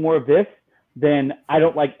not getting more of this, then I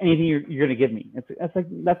don't like anything you're going to give me. It's like,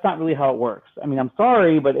 that's not really how it works. I mean, I'm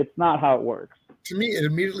sorry, but it's not how it works. To me, it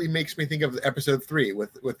immediately makes me think of episode 3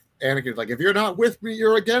 with Anakin. Like, if you're not with me,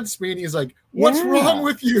 you're against me. And he's like, what's wrong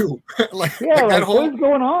with you? like that whole, what's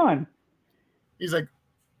going on? He's like,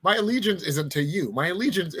 my allegiance isn't to you. My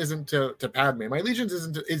allegiance isn't to Padme. My allegiance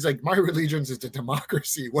isn't to, it's like, my allegiance is to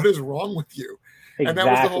democracy. What is wrong with you? Exactly. And that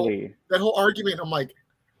was that whole argument. I'm like,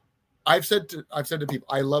 I've said to people,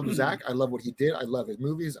 I love Zach. I love what he did. I love his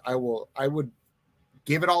movies. I would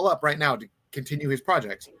give it all up right now to continue his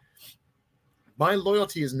projects. My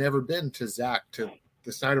loyalty has never been to Zach, to the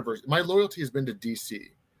Snyderverse. My loyalty has been to DC,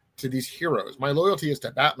 to these heroes. My loyalty is to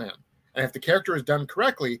Batman. And if the character is done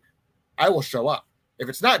correctly, I will show up. If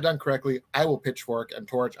it's not done correctly, I will pitchfork and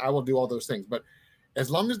torch. I will do all those things. But as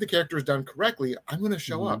long as the character is done correctly, I'm going to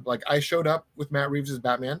show up. Like, I showed up with Matt Reeves'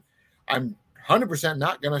 Batman. I'm 100%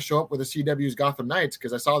 not going to show up with the CW's Gotham Knights,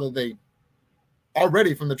 because I saw that they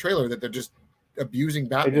already from the trailer that they're just abusing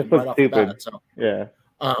Batman right off the bat. So yeah.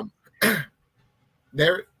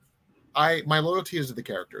 My loyalty is to the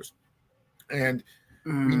characters, and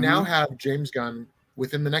we now have James Gunn.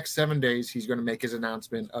 Within the next 7 days, he's going to make his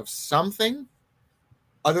announcement of something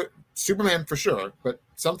other Superman for sure, but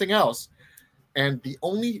something else. And the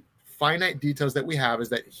only finite details that we have is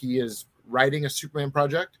that he is writing a Superman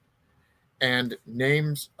project, and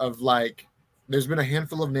names of, like, there's been a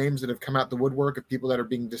handful of names that have come out the woodwork of people that are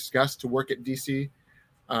being discussed to work at DC.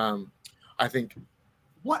 I think.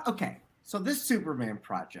 What? Okay. So this Superman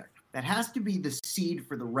project, that has to be the seed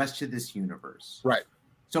for the rest of this universe. Right.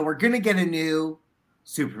 So we're going to get a new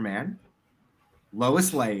Superman,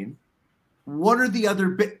 Lois Lane. What are the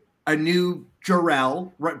other a new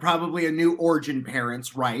Jor-El, right? Probably a new origin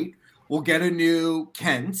parents, right? We'll get a new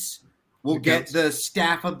Kent's. We'll get the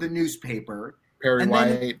staff of the newspaper. Perry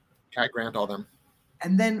White, Cat Grant, all them.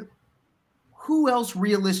 And then who else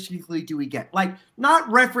realistically do we get? Like, not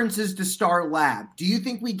references to Star Lab. Do you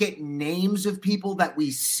think we get names of people that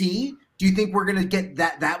we see? Do you think we're going to get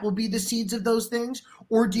that will be the seeds of those things?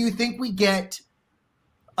 Or do you think we get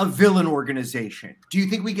a villain organization? Do you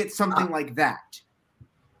think we get something like that?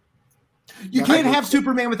 You can't have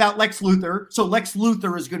Superman without Lex Luthor. So Lex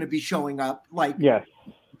Luthor is going to be showing up. Like, yes.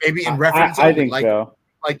 Maybe in reference. I think so.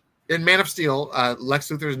 Like in Man of Steel, Lex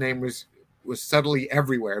Luthor's name was subtly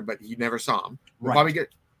everywhere, but you never saw him. We'll probably get,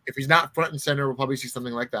 if he's not front and center, we'll probably see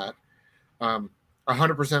something like that.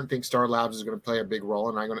 100% think Star Labs is going to play a big role,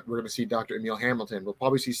 and we're going to see Dr. Emil Hamilton. We'll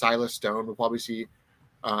probably see Silas Stone. We'll probably see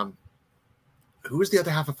who is the other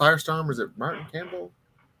half of Firestorm? Was it Martin Campbell?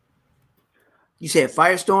 You said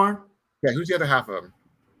Firestorm? Yeah, who's the other half of him?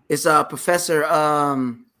 It's Professor.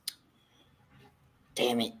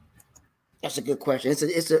 Damn it, that's a good question.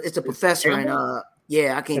 It's a professor, and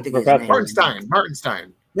I can't think of his name. Martin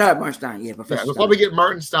Stein. Yeah, Martin Stein. Yeah, Professor. Yeah, we'll probably get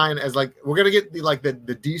Martin Stein as, like, we're gonna get the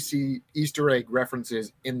DC Easter egg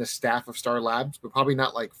references in the staff of Star Labs, but probably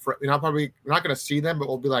not like we're not gonna see them, but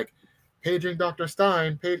we'll be like paging Dr.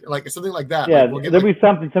 Stein, like something like that. Yeah, like, there'll be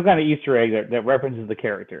some kind of Easter egg that references the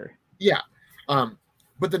character. Yeah,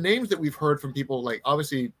 but the names that we've heard from people, like,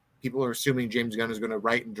 obviously people are assuming James Gunn is going to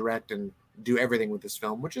write and direct and do everything with this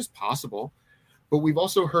film, which is possible. But we've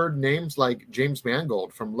also heard names like James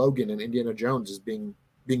Mangold from Logan and Indiana Jones is being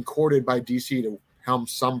courted by DC to helm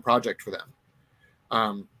some project for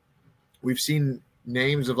them. We've seen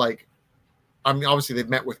names of, like, I mean, obviously they've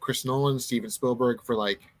met with Chris Nolan, Steven Spielberg for,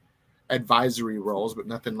 like, advisory roles, but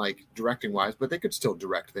nothing like directing wise, but they could still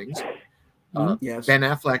direct things. Yes. Ben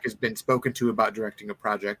Affleck has been spoken to about directing a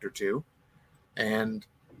project or two. And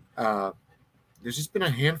there's just been a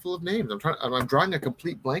handful of names. I'm drawing a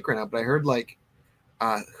complete blank right now, but I heard like,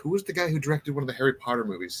 who was the guy who directed one of the Harry Potter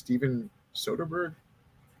movies? Steven Soderbergh.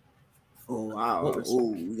 Oh wow!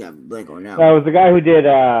 Oh, we got a blank on that. That was the guy who did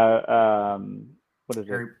what is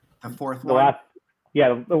it? The fourth The one. last,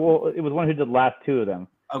 yeah. Well, it was one who did the last two of them.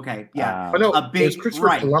 Okay, yeah. Oh no, a big it was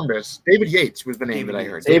Christopher Columbus. David Yates was the name that I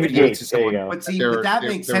heard. David Yates is someone. But see, but that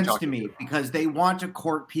makes sense to me because they want to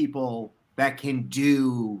court people that can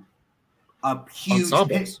do a huge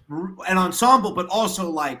an ensemble, but also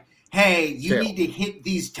like, hey, you need to hit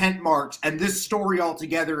these tent marks, and this story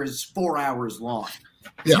altogether is 4 hours long.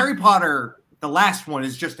 Yeah. Harry Potter, the last one,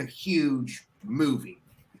 is just a huge movie.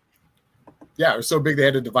 Yeah, it was so big they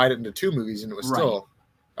had to divide it into 2 movies, and it was still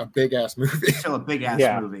a big ass movie. It's still a big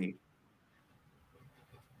ass movie.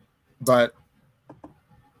 But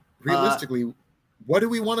realistically, what do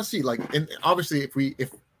we want to see? Like, and obviously,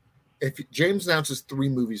 if James announces 3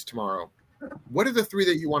 movies tomorrow, what are the 3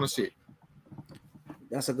 that you want to see?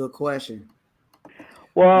 That's a good question.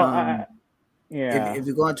 Well, yeah. If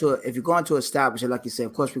you're going to establish it, like you said,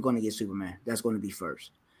 of course we're going to get Superman. That's going to be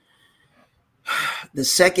first. The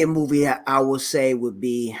second movie I will say would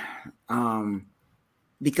be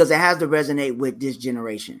because it has to resonate with this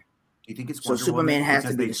generation. Do you think it's Wonder Superman has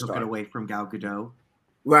to be the took start. It away from Gal Gadot?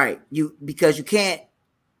 Right. Because you can't.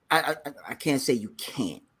 I can't say you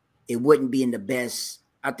can't. It wouldn't be in the best.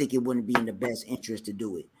 I think it wouldn't be in the best interest to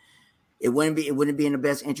do it. It wouldn't be in the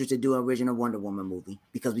best interest to do an original Wonder Woman movie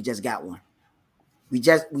because we just got one. We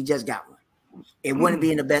just got one. It wouldn't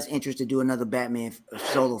be in the best interest to do another Batman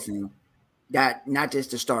solo film. That not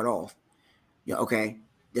just to start off. Yeah, okay.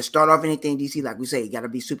 To start off anything DC, like we say, it got to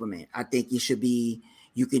be Superman. I think it should be.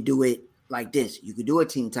 You could do it like this. You could do a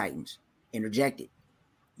Teen Titans, interject it.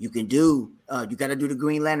 You can do. You got to do the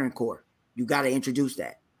Green Lantern Corps. You got to introduce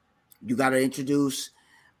that. You got to introduce.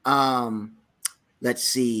 Let's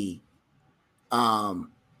see. There's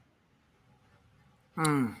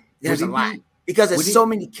a lot because it's so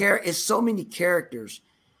many characters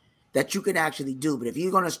that you can actually do. But if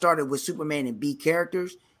you're going to start it with Superman and B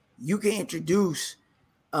characters, you can introduce.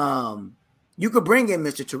 You could bring in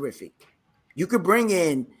Mr. Terrific. You could bring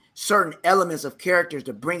in certain elements of characters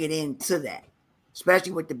to bring it into that,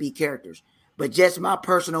 especially with the B characters. But just my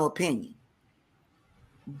personal opinion,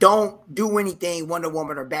 don't do anything Wonder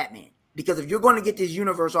Woman or Batman. Because if you're going to get this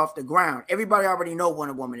universe off the ground, everybody already know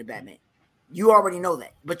Wonder Woman and Batman. You already know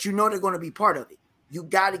that. But you know they're going to be part of it. You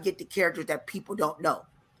got to get the characters that people don't know.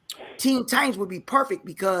 Teen Titans would be perfect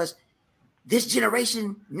because this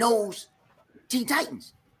generation knows Teen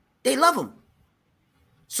Titans. They love them.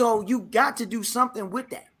 So you got to do something with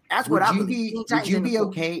that. That's what I believe. Would you be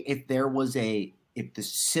okay if the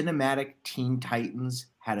cinematic Teen Titans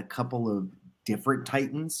had a couple of different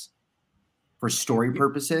Titans for story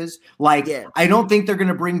purposes? Like, I don't think they're going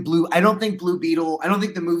to bring I don't think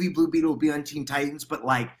the movie Blue Beetle will be on Teen Titans, but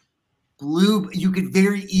like you could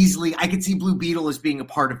very easily, I could see Blue Beetle as being a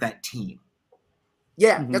part of that team.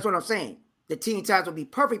 Yeah, that's what I'm saying. The Teen Titans will be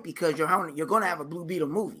perfect because you're going to have a Blue Beetle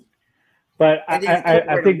movie. But I think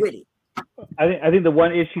the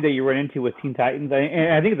one issue that you run into with Teen Titans,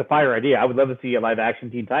 and I think it's a fire idea. I would love to see a live action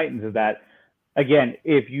Teen Titans. Is that again,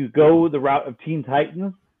 if you go the route of Teen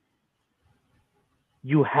Titans,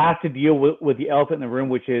 you have to deal with the elephant in the room,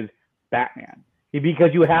 which is Batman, because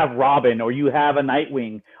you have Robin or you have a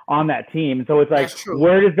Nightwing on that team. So it's like,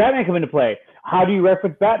 where does Batman come into play? How do you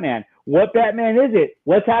reference Batman? What Batman is it?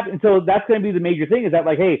 What's happening? So that's going to be the major thing. Is that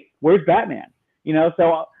like, hey, where's Batman?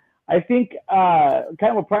 So I think kind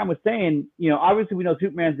of what Prime was saying, obviously we know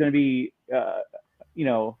Superman's going to be,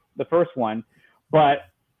 the first one, but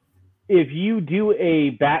if you do a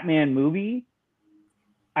Batman movie,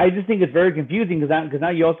 I just think it's very confusing because now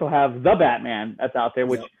you also have the Batman that's out there,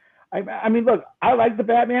 which I mean, look, I like the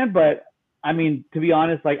Batman, but I mean, to be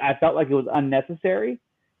honest, like I felt like it was unnecessary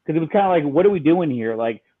because it was kind of like, what are we doing here?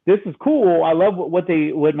 Like, this is cool. I love what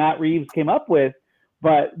Matt Reeves came up with,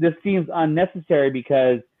 but this seems unnecessary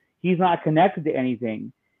because he's not connected to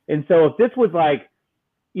anything. And so if this was like,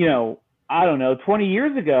 I don't know, 20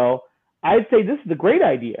 years ago, I'd say this is a great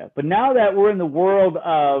idea. But now that we're in the world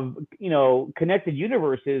of, connected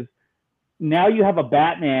universes, now you have a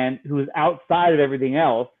Batman who is outside of everything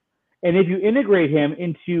else. And if you integrate him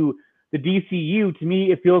into the DCU, to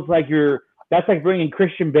me, it feels like that's like bringing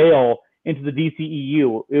Christian Bale into the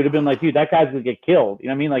DCEU. It would have been like, dude, that guy's going to get killed. You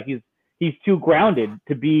know what I mean? Like he's too grounded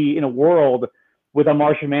to be in a world with a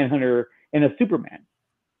Martian Manhunter and a Superman.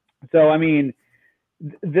 So, I mean,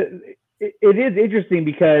 it is interesting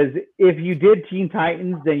because if you did Teen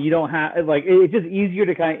Titans, then you don't have like it's just easier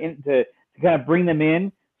to kind of bring them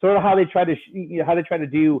in, sort of how they try to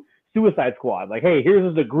do Suicide Squad. Like, hey,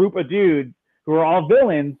 here's a group of dudes who are all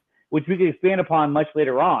villains, which we can expand upon much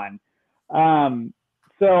later on.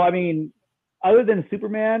 So, I mean, other than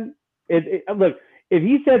Superman, look, if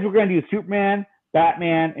he says we're going to do Superman,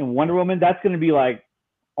 Batman, and Wonder Woman, that's going to be like,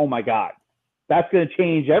 oh my God, that's going to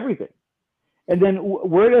change everything. And then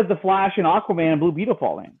where does the Flash and Aquaman and Blue Beetle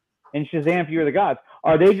fall in? And Shazam, Fear of the Gods.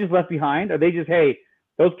 Are they just left behind? Are they just, hey,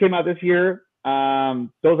 those came out this year.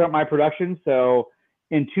 Those aren't my productions. So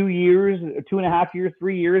in 2 years, 2.5 years,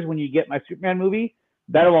 3 years, when you get my Superman movie,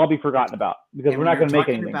 that'll all be forgotten about because we're not going to make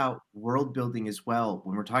anything. About world building as well.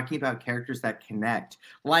 When we're talking about characters that connect,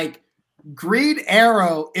 like Green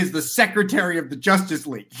Arrow is the secretary of the Justice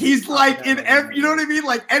League. He's like in every, you know what I mean?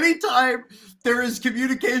 Like anytime there is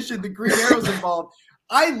communication, the Green Arrow's involved.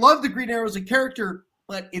 I love the Green Arrow as a character,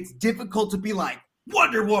 but it's difficult to be like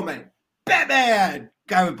Wonder Woman, Batman,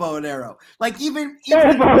 guy with bow and arrow. Like even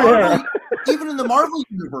in the Marvel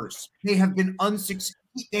universe, they have been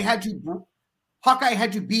unsuccessful. Hawkeye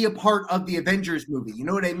had to be a part of the Avengers movie. You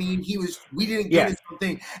know what I mean? We didn't get his own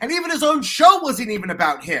thing. And even his own show wasn't even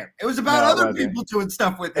about him. It was about other people doing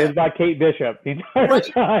stuff with him. It was about Kate Bishop the entire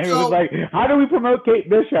time. It was like, how do we promote Kate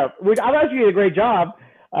Bishop? Which I thought she did a great job,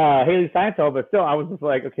 Haley Steinfeld, but still, I was just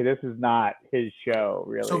like, okay, this is not his show,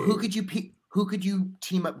 really. So who could you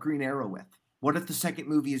team up Green Arrow with? What if the second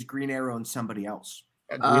movie is Green Arrow and somebody else?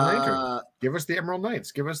 Green Lantern. Give us the Emerald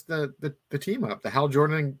Knights. Give us the team up, the Hal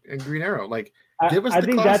Jordan and Green Arrow. Like, give us I the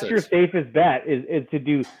think classics. that's your safest bet is to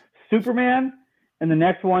do Superman and the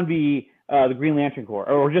next one be the Green Lantern Corps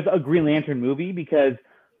or just a Green Lantern movie because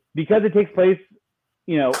it takes place,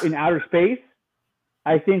 in outer space.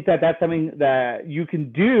 I think that's something that you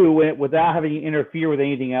can do without having to interfere with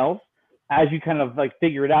anything else as you kind of like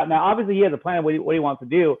figure it out. Now, obviously, he has a plan of what he wants to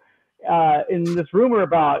do. In this rumor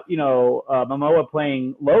about, Momoa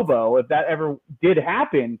playing Lobo, if that ever did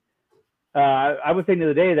happen, I was saying the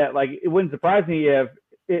other day that like it wouldn't surprise me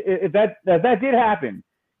if that did happen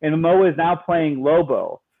and Momoa is now playing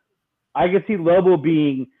Lobo. I could see Lobo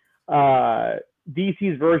being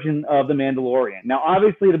DC's version of the Mandalorian. Now,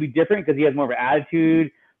 obviously, it'll be different because he has more of an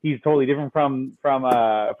attitude. He's totally different from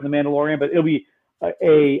the Mandalorian, but it'll be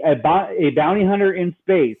a bounty hunter in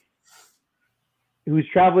space who's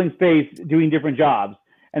traveling space doing different jobs.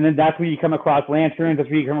 And then that's where you come across lanterns. That's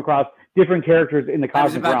where you come across different characters in the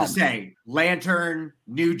cosmic realm. I was about to say, Lantern,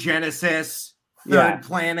 New Genesis, Third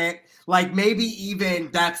Planet. Like maybe even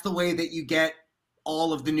that's the way that you get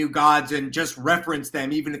all of the new gods and just reference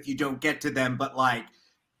them, even if you don't get to them. But like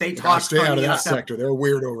they talk. Stay out of that sector. They're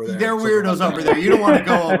weird over there. They're weirdos over there. You don't want to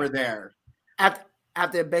go over there.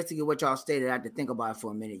 After basically what y'all stated, I had to think about it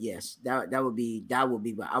for a minute. Yes, that would be.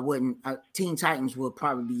 But I wouldn't. Teen Titans would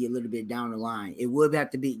probably be a little bit down the line. It would have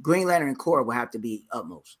to be Green Lantern and Korra would have to be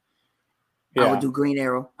utmost. Yeah. I would do Green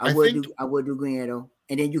Arrow. I would do Green Arrow,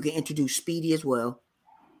 and then you can introduce Speedy as well.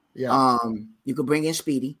 Yeah. You could bring in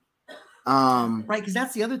Speedy. Right, because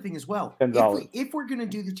that's the other thing as well. If we're going to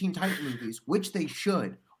do the Teen Titan movies, which they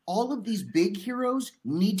should, all of these big heroes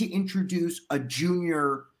need to introduce a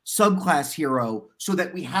junior subclass hero so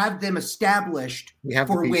that we have them established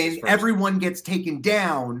for when everyone gets taken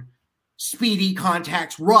down. Speedy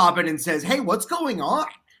contacts Robin and says, hey, what's going on?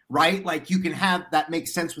 Right? Like you can have that make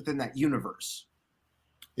sense within that universe.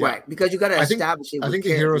 Yeah. Right, because you got to establish it. I think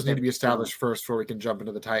the heroes need to be established first before we can jump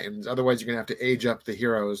into the Titans. Otherwise, you're going to have to age up the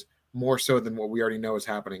heroes more so than what we already know is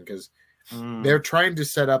happening because they're trying to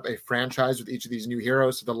set up a franchise with each of these new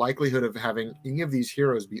heroes. So the likelihood of having any of these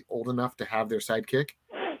heroes be old enough to have their sidekick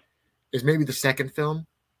is maybe the second film,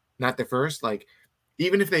 not the first. Like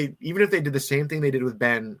even if they did the same thing they did with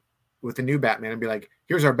Ben with the new Batman and be like,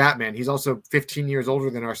 here's our Batman. He's also 15 years older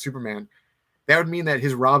than our Superman. That would mean that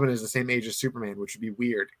his Robin is the same age as Superman, which would be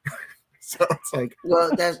weird. So it's like,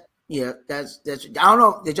 well, that's I don't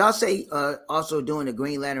know. Did y'all say also doing the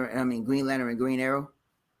Green Lantern and Green Arrow?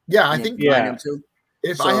 Yeah, I think them too.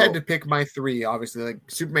 If I had to pick my three, obviously, like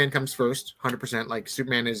Superman comes first, 100%. Like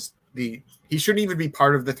Superman is he shouldn't even be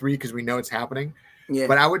part of the three because we know it's happening. Yeah.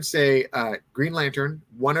 But I would say Green Lantern,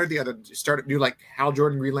 one or the other, do like Hal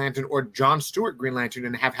Jordan Green Lantern or John Stewart Green Lantern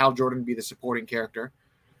and have Hal Jordan be the supporting character.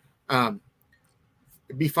 It'd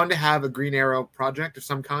be fun to have a Green Arrow project of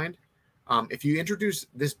some kind. If you introduce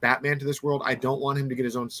this Batman to this world, I don't want him to get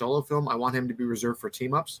his own solo film. I want him to be reserved for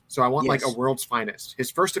team-ups. So I want like a World's Finest. His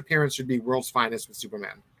first appearance should be World's Finest with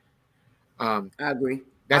Superman. I agree.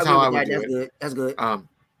 That's how I would do it. Good. That's good.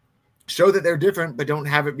 Show that they're different, but don't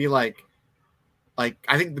have it be like I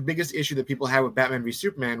think the biggest issue that people had with Batman v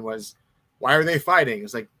Superman was why are they fighting?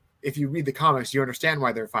 It's like if you read the comics, you understand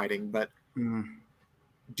why they're fighting, but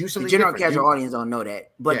do something. The general different. casual audience don't know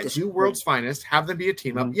that, but do World's Finest. Have them be a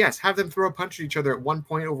team up. Yes, have them throw a punch at each other at one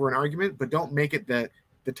point over an argument, but don't make it the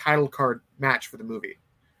title card match for the movie.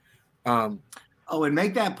 And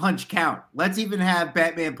make that punch count. Let's even have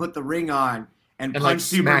Batman put the ring on and punch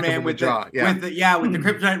Superman with the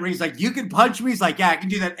kryptonite ring. He's like, you can punch me. He's like, yeah, I can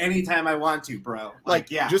do that anytime I want to, bro.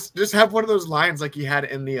 Just have one of those lines like he had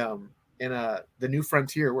in the New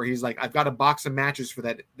Frontier, where he's like, I've got a box of matches for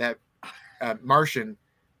that Martian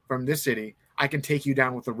from this city. I can take you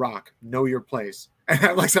down with a rock. Know your place.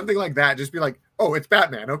 And like something like that. Just be like, oh, it's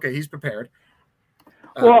Batman. Okay, he's prepared.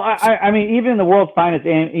 Well, I mean, even in the World's Finest,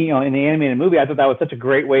 in the animated movie, I thought that was such a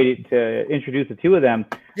great way to introduce the two of them.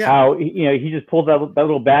 Yeah. How he just pulls that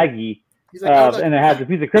little baggie, and it has a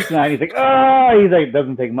piece of kryptonite. He's like,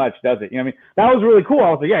 doesn't take much, does it? You know what I mean? That was really cool. I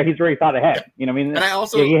was like, yeah, he's already thought ahead. You know what I mean? And I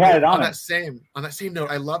also he had it on that same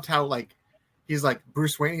note. I loved how like he's like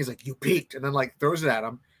Bruce Wayne. He's like, you peeked, and then like throws it at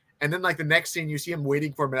him, and then like the next scene you see him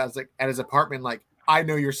waiting for him at his apartment, like, I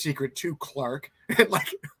know your secret too, Clark, and like.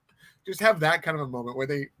 Just have that kind of a moment where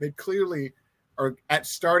they clearly are at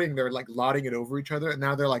starting, they're like lauding it over each other. And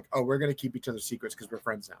now they're like, oh, we're going to keep each other's secrets because we're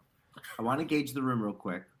friends now. I want to gauge the room real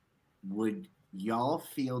quick. Would y'all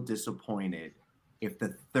feel disappointed if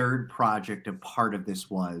the third project a part of this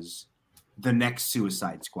was the next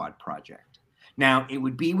Suicide Squad project? Now, it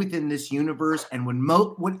would be within this universe and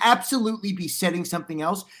would absolutely be setting something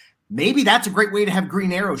else. Maybe that's a great way to have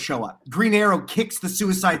Green Arrow show up. Green Arrow kicks the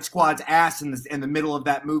Suicide Squad's ass in the middle of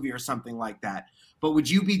that movie or something like that. But would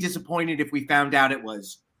you be disappointed if we found out it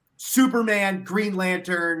was Superman, Green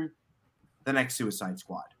Lantern, the next Suicide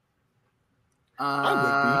Squad?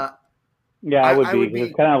 I would be. Yeah, I would be.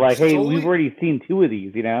 It's kind of like, hey, we've already seen two of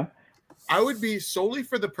these, you know? I would be solely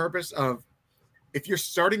for the purpose of, if you're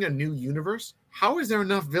starting a new universe, how is there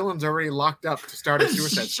enough villains already locked up to start a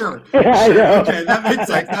Suicide Squad? I know. Okay, that makes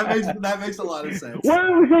sense. That makes a lot of sense. What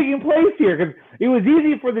was taking place here? Because it was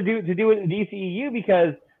easy to do it in DCEU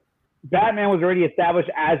because Batman was already established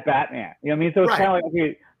as Batman. You know what I mean? So it's kind of like,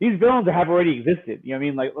 okay, these villains have already existed. You know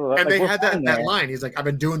what I mean? And they had that line. He's like, I've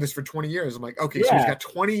been doing this for 20 years. I'm like, okay, so he's got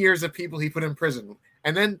 20 years of people he put in prison.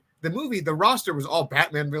 And then the movie, the roster was all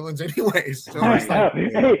Batman villains anyways. So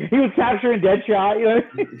hey, he was capturing Deadshot, you know.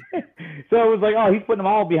 So it was like, oh, he's putting them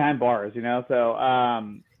all behind bars, you know. So,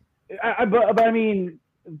 but I mean,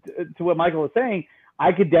 to what Michael was saying,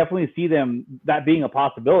 I could definitely see that being a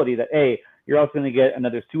possibility. That you're also going to get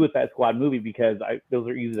another Suicide Squad movie because those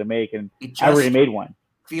are easy to make, and I already made one.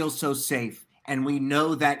 Feels so safe. And we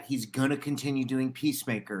know that he's going to continue doing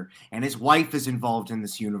Peacemaker, and his wife is involved in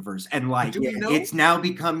this universe. And like, it's now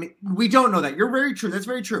become, we don't know that. You're very true. That's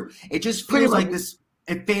very true. It just feels like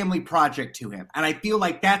a family project to him. And I feel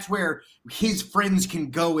like that's where his friends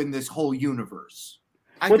can go in this whole universe.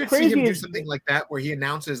 I could see him do something like that where he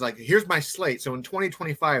announces like, here's my slate. So in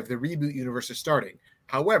 2025, the reboot universe is starting.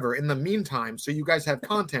 However, in the meantime, so you guys have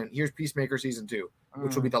content, here's Peacemaker season 2,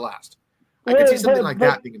 which will be the last. I could see something like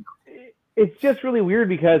that being announced. It's just really weird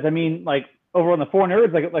because, I mean, like, over on the Four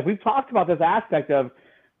Nerds, like we've talked about this aspect of,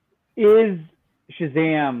 is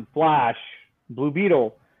Shazam, Flash, Blue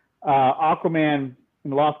Beetle, Aquaman,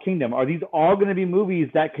 and the Lost Kingdom, are these all going to be movies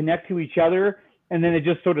that connect to each other and then it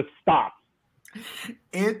just sort of stops?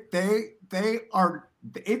 They are.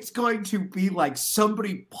 It's going to be like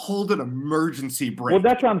somebody pulled an emergency brake. Well,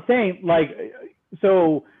 that's what I'm saying. Like,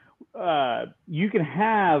 so you can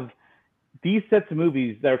have these sets of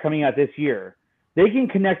movies that are coming out this year. They can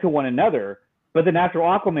connect to one another, but then after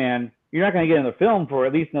Aquaman, you're not going to get another film for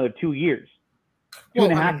at least another 2 years,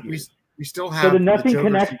 2.5 years. We still have. So then nothing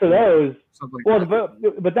connects to those. Well,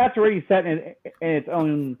 but that's already set in its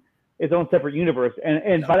own separate universe,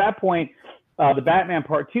 and by that point, the Batman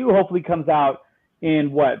Part 2 hopefully comes out in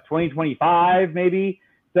 2025 maybe.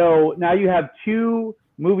 So now you have 2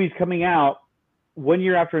 movies coming out 1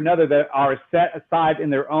 year after another that are set aside in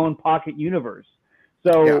their own pocket universe.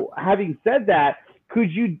 So having said that,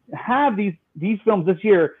 could you have these films this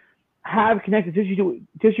year have connected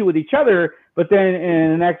tissue with each other, but then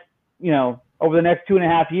in the next, over the next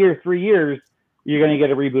 2.5 years, 3 years, you're going to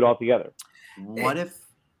get a reboot altogether? What if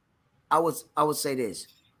I would say this,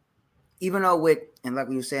 even though and like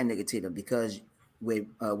we were saying, Nicotita, because with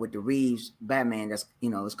the Reeves Batman that's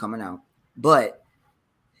is coming out, but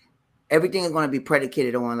everything is going to be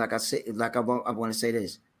predicated on, like I said, I want to say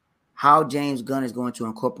this, how James Gunn is going to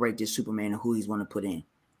incorporate this Superman and who he's going to put in,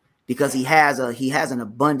 because he has an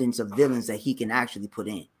abundance of villains that he can actually put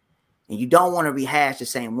in, and you don't want to rehash the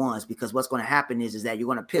same ones, because what's going to happen is that you're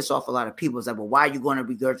going to piss off a lot of people. It's like, well, why are you going to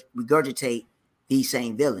regurgitate these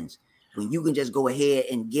same villains when you can just go ahead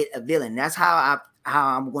and get a villain? That's how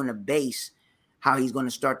I'm going to base how he's going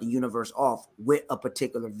to start the universe off with a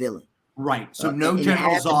particular villain. Right. So no and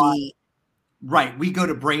General Zod. Right. We go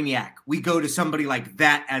to Brainiac. We go to somebody like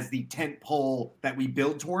that as the tent pole that we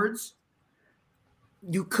build towards.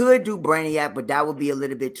 You could do Brainiac, but that would be a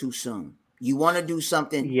little bit too soon. You want to do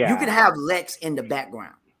something. Yeah. You could have Lex in the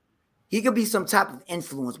background. He could be some type of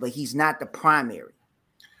influence, but he's not the primary.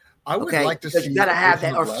 I would like to see. You got to have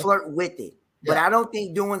that or flirt with it. But I don't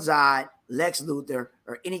think doing Zod, Lex Luthor,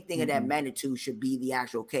 or anything of that magnitude should be the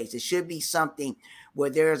actual case. It should be something where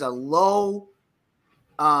there's a low,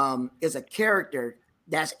 is a character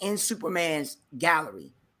that's in Superman's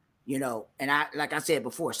gallery, you know. And like I said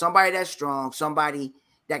before, somebody that's strong, somebody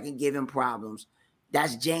that can give him problems.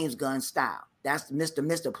 That's James Gunn style. That's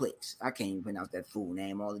Mr. Plex. I can't even pronounce that fool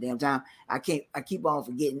name all the damn time. I keep on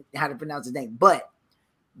forgetting how to pronounce his name. But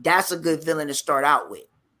that's a good villain to start out with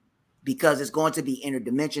because it's going to be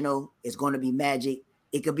interdimensional. It's going to be magic.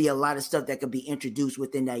 It could be a lot of stuff that could be introduced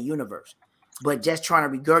within that universe. But just trying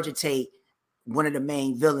to regurgitate one of the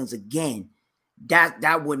main villains again,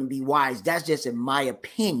 that wouldn't be wise. That's just in my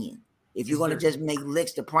opinion. If you're going to just make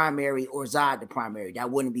Lex the primary or Zod the primary, that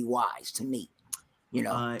wouldn't be wise to me. You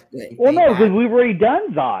know, well, no, because we've already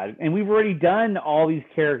done Zod and we've already done all these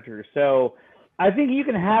characters. So I think you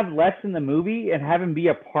can have Lex in the movie and have him be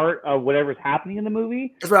a part of whatever's happening in the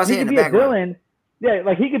movie. That's what I was saying. He could be a villain. Yeah,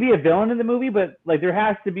 like he could be a villain in the movie, but like there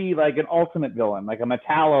has to be like an ultimate villain, like a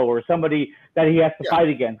Metallo or somebody that he has to fight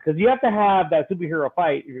against. Because you have to have that superhero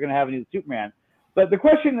fight if you're going to have a new Superman. But the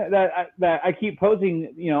question that I keep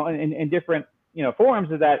posing, you know, in different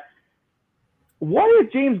forums is that. What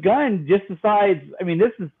if James Gunn just decides? I mean, this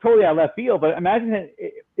is totally out of left field, but imagine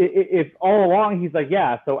if all along he's like,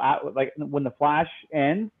 yeah. So like when the Flash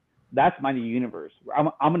ends, that's my new universe. I'm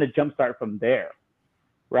going to jumpstart from there,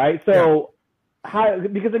 right? So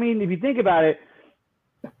because I mean, if you think about it,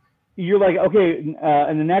 you're like, okay,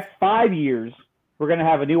 in the next 5 years, we're going to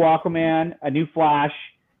have a new Aquaman, a new Flash,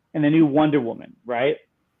 and a new Wonder Woman, right?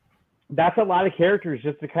 That's a lot of characters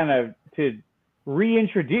just to kind of to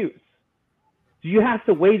reintroduce. So you have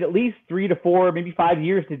to wait at least 3 to 4, maybe 5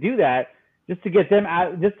 years to do that, just to get them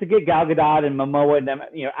out, just to get Gal Gadot and Momoa and them,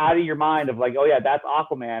 out of your mind of like, oh yeah, that's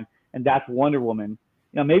Aquaman and that's Wonder Woman.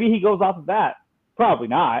 Maybe he goes off of that. Probably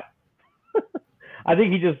not. I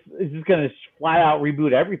think is just going to flat out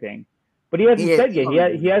reboot everything. But he hasn't said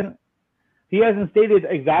yet. He hasn't stated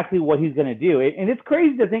exactly what he's going to do. And it's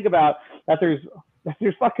crazy to think about that there's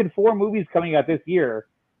fucking 4 movies coming out this year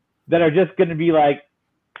that are just going to be like,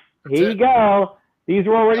 here you go. These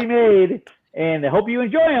were already made, and I hope you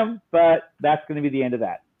enjoy them, but that's going to be the end of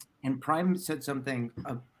that. And Prime said something,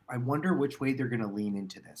 I wonder which way they're going to lean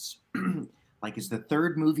into this. Like, is the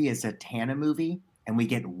third movie a Zatanna movie, and we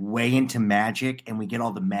get way into magic, and we get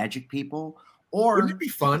all the magic people? Or wouldn't it be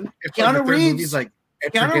fun if Keanu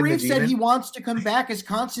Reeves said he wants to come back as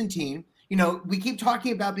Constantine. We keep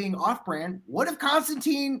talking about being off-brand. What if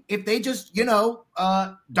Constantine, if they just,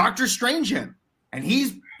 Doctor Strange him, and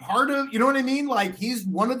he's part of, you know what I mean? Like, he's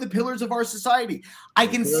one of the pillars of our society. I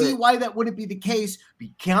can see why that wouldn't be the case. But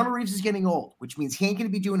Keanu Reeves is getting old, which means he ain't going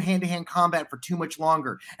to be doing hand-to-hand combat for too much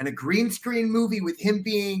longer. And a green screen movie with him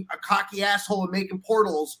being a cocky asshole and making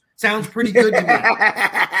portals sounds pretty good to me.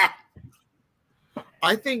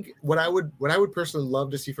 I think what I would personally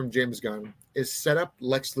love to see from James Gunn is set up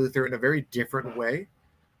Lex Luthor in a very different way.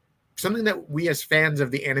 Something that we as fans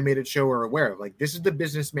of the animated show are aware of. Like, this is the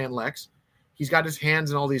businessman Lex. He's got his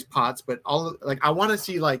hands in all these pots, but I want to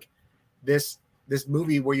see like this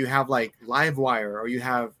movie where you have like Livewire or you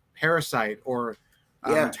have Parasite or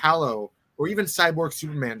Metallo or even Cyborg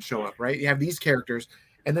Superman show up, right? You have these characters,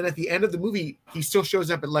 and then at the end of the movie, he still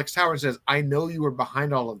shows up at Lex Tower and says, "I know you were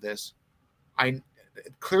behind all of this.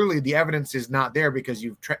 Clearly the evidence is not there because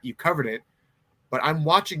you covered it, but I'm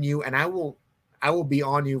watching you, and I will be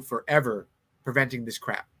on you forever, preventing this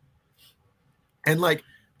crap." And like.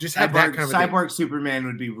 Just have that kind of Cyborg Superman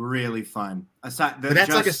would be really fun. But that's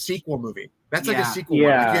like a sequel movie. That's like a sequel one.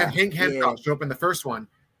 Like you have Hank Hancock show up in the first one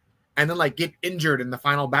and then like get injured in the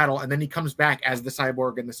final battle, and then he comes back as the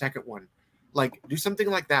cyborg in the second one. Like, do something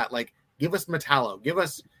like that. Like, give us Metallo. Give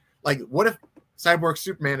us like, what if Cyborg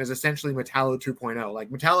Superman is essentially Metallo 2.0? Like,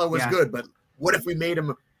 Metallo was good, but what if we made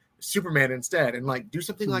him Superman instead? And like, do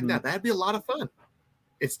something like that. That'd be a lot of fun.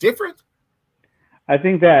 It's different. I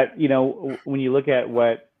think that, when you look at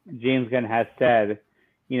what James Gunn has said,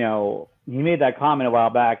 he made that comment a while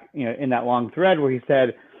back, in that long thread where he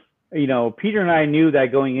said, Peter and I knew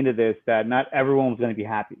that going into this, that not everyone was going to be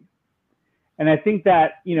happy. And I think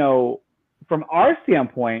that, from our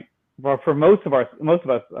standpoint, for most of us,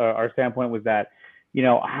 our standpoint was that,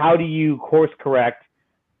 how do you course correct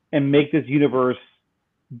and make this universe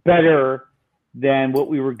better than what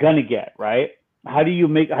we were gonna get, right? How do you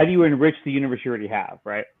enrich the universe you already have,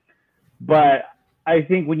 right? But I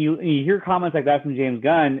think when you hear comments like that from James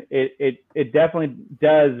Gunn, it definitely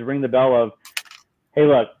does ring the bell of, hey,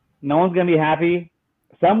 look, no one's gonna be happy.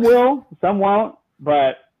 Some will, some won't,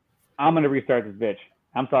 but I'm gonna restart this bitch.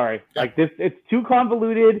 I'm sorry. Like this, it's too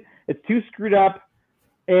convoluted, it's too screwed up.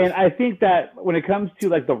 And I think that when it comes to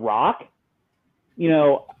like The Rock,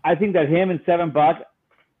 I think that him and Seven Buck,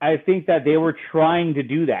 I think that they were trying to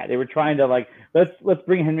do that. They were trying to like, let's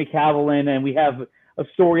bring Henry Cavill in, and we have a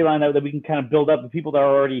storyline that we can kind of build up the people that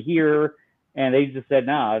are already here. And they just said,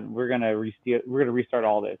 nah, we're gonna restart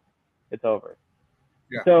all this. It's over.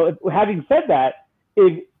 Yeah. So having said that,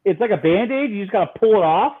 if it's like a Band-Aid, you just gotta pull it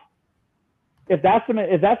off. If that's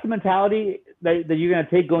the mentality that you're gonna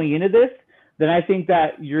take going into this, then I think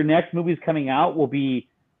that your next movies coming out will be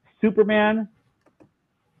Superman,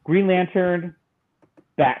 Green Lantern,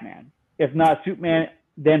 Batman. If not Superman,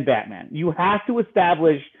 then Batman. You have to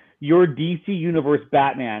establish your DC Universe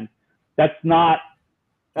Batman. That's not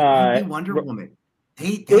Wonder Woman.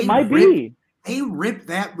 It might be. They ripped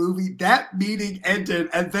that movie. That meeting ended,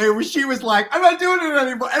 and she was like, I'm not doing it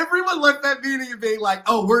anymore. Everyone left that meeting and being like,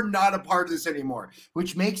 oh, we're not a part of this anymore,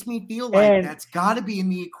 which makes me feel like that's got to be in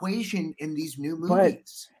the equation in these new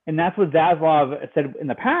movies. And that's what Zaslav said in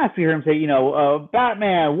the past. We heard him say,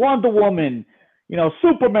 Batman, Wonder Woman,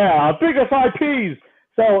 Superman, our biggest IPs.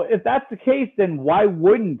 So if that's the case, then why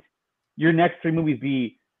wouldn't your next 3 movies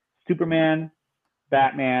be Superman,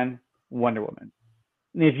 Batman, Wonder Woman?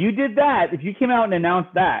 And if you did that, if you came out and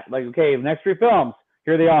announced that, like, okay, the next 3 films,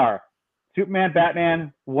 here they are, Superman,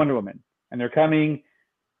 Batman, Wonder Woman, and they're coming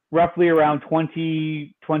roughly around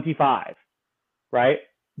 2025, right?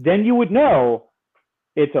 Then you would know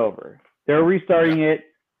it's over. They're restarting it,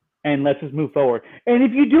 and let's just move forward. And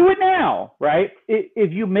if you do it now, right,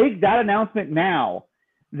 if you make that announcement now,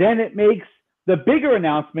 then it makes the bigger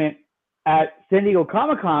announcement at San Diego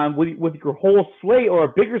Comic-Con with your whole slate or a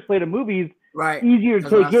bigger slate of movies easier to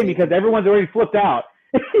take in because everyone's already flipped out.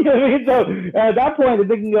 You know what I mean? So at that point,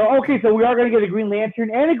 they can go, okay, so we are going to get a Green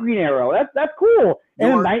Lantern and a Green Arrow. That's cool.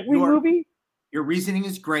 And a Nightwing movie? Your reasoning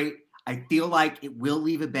is great. I feel like it will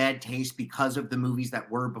leave a bad taste because of the movies that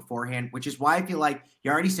were beforehand, which is why I feel like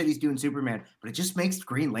you already said he's doing Superman, but it just makes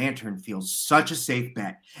Green Lantern feel such a safe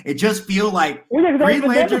bet. It just feels like Green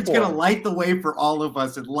Lantern's going to light the way for all of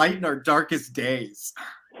us and lighten our darkest days.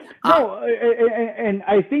 No, and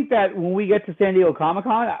I think that when we get to San Diego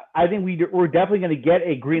Comic-Con, I think we're definitely going to get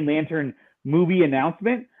a Green Lantern movie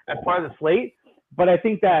announcement as part of the slate. But I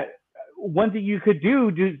think that one thing you could do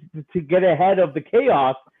to get ahead of the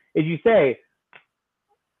chaos is you say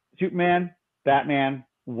Superman, Batman,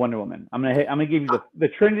 Wonder Woman. I'm gonna give you the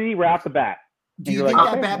Trinity right off the bat. Do you think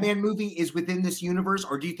that Batman movie is within this universe,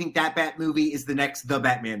 or do you think that Bat movie is the next The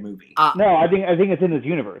Batman movie? No, I think it's in this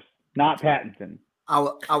universe, not Pattinson.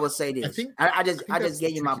 I would say this. I just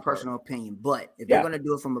gave you my personal opinion, but if they're gonna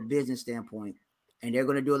do it from a business standpoint, and they're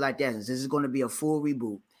gonna do it like that, and this is gonna be a full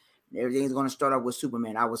reboot, and everything's gonna start off with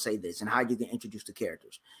Superman, I would say this, and how you can introduce the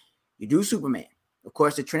characters. You do Superman. Of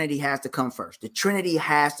course, the Trinity has to come first.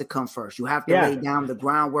 You have to lay down the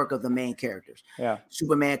groundwork of the main characters. Yeah.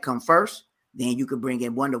 Superman come first, then you could bring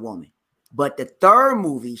in Wonder Woman. But the third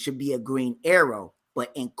movie should be a Green Arrow,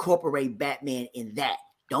 but incorporate Batman in that.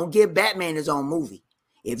 Don't give Batman his own movie.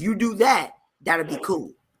 If you do that, that'll be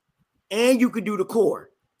cool. And you could do the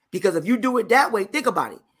core. Because if you do it that way, think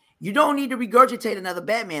about it. You don't need to regurgitate another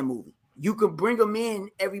Batman movie. You can bring them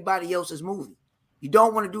in everybody else's movie. You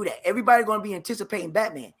don't want to do that. Everybody's going to be anticipating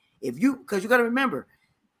Batman. Because you got to remember,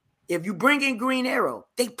 if you bring in Green Arrow,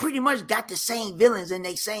 they pretty much got the same villains in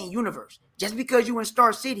their same universe. Just because you in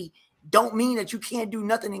Star City, don't mean that you can't do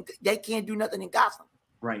nothing. They can't do nothing in Gotham.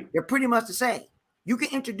 Right. They're pretty much the same. You can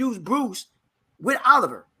introduce Bruce with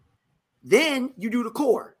Oliver. Then you do the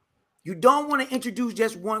core. You don't want to introduce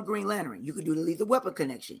just one Green Lantern. You could do the Lethal Weapon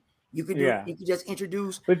connection. You could just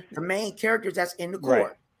introduce the main characters that's in the core.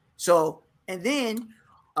 Right. So. And then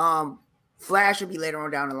Flash will be later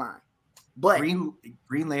on down the line. But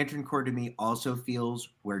Green Lantern Corps to me also feels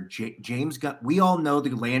where James Gunn, we all know all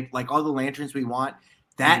the lanterns we want.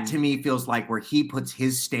 That to me feels like where he puts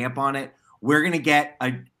his stamp on it. We're going to get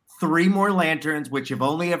 3 more lanterns, which have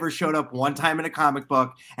only ever showed up one time in a comic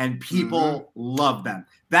book, and people love them.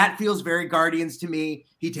 That feels very Guardians to me.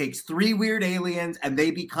 He takes 3 weird aliens and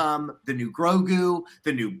they become the new Grogu,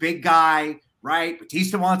 the new big guy. Right,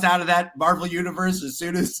 Batista wants out of that Marvel universe as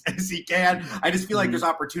soon as he can. I just feel like there's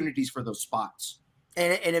opportunities for those spots.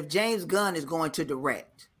 And if James Gunn is going to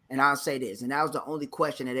direct, and I'll say this, and that was the only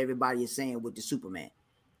question that everybody is saying with the Superman.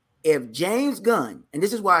 if James Gunn, and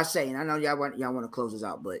this is why I say, and I know y'all want to close this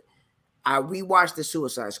out, but I rewatched the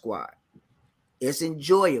Suicide Squad. It's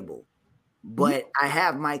enjoyable, but I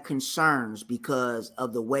have my concerns because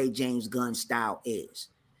of the way James Gunn's style is.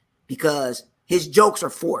 Because his jokes are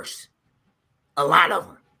forced. A lot of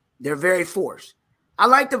them. They're very forced. I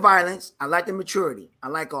like the violence. I like the maturity. I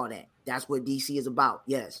like all that. That's what DC is about.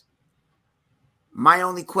 Yes. My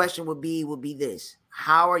only question would be this.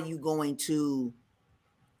 How are you going to,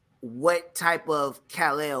 what type of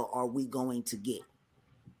Kal-El are we going to get?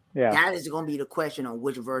 Yeah. That is going to be the question on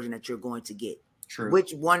which version that you're going to get. True.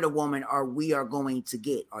 Which Wonder Woman are going to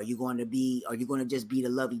get? Are you going to just be the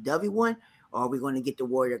lovey-dovey one? Or are we going to get the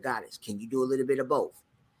warrior goddess? Can you do a little bit of both?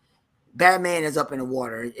 Batman is up in the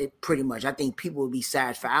water. It pretty much. I think people will be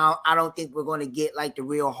satisfied. I don't think we're going to get like the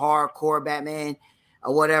real hardcore Batman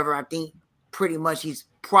or whatever. I think pretty much he's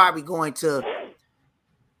probably going to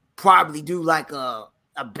do like a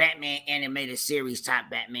Batman animated series type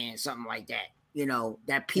Batman, something like that. You know,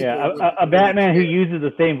 that people. Yeah, a Batman who uses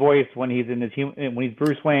the same voice when he's in when he's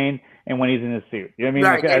Bruce Wayne and when he's in his suit. You know what I mean?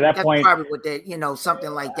 Right, like, at that that's point, probably what that,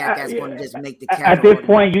 something like that. That's going to just make the character. At this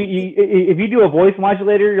point, if you do a voice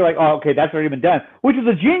modulator, you're like, oh, okay, that's already been done, which is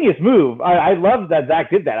a genius move. I love that Zach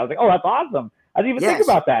did that. I was like, oh, that's awesome. I didn't even think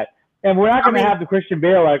about that. And we're not going to have the Christian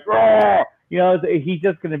Bale like, oh, he's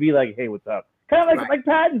just going to be like, hey, what's up? Kind of like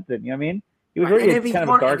Pattinson. You know what I mean? He was really kind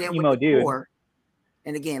of a dark emo dude.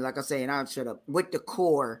 And again, like I say, and I'll shut up. With the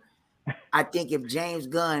core, I think if James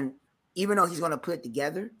Gunn, even though he's going to put it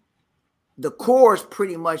together, the core is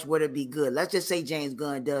pretty much what it'd be good. Let's just say James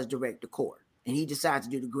Gunn does direct the core, and he decides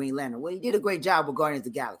to do the Green Lantern. Well, he did a great job with Guardians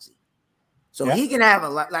of the Galaxy. So he can have a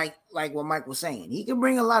lot, like what Mike was saying. He can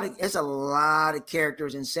bring a lot of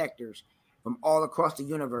characters and sectors from all across the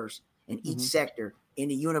universe, and each sector in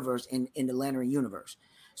the universe, in the Lantern universe.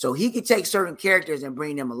 So he could take certain characters and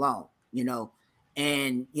bring them along,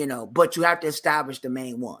 and but you have to establish the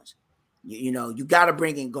main ones. You got to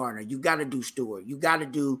bring in Garner, you got to do Stewart, you got to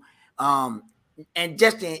do and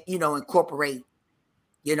just to, incorporate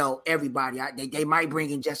everybody. They might bring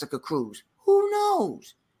in Jessica Cruz, who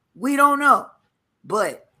knows, we don't know,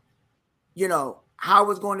 but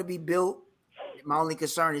how it's going to be built. My only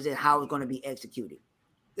concern is that how it's going to be executed.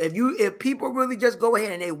 If people really just go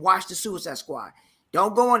ahead and they watch the Suicide Squad,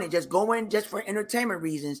 don't go on and just go in just for entertainment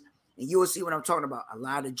reasons, and you will see what I'm talking about. A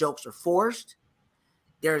lot of jokes are forced.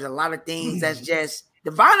 There's a lot of things that's just,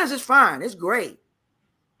 the violence is fine. It's great.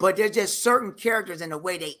 But there's just certain characters and the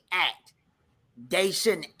way they act. They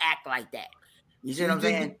shouldn't act like that. You see what I'm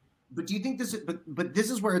saying? But do you think this is, but this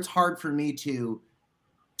is where it's hard for me to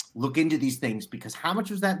look into these things, because how much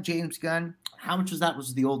was that James Gunn? How much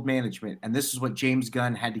was the old management? And this is what James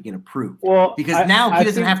Gunn had to get approved. Well, because now he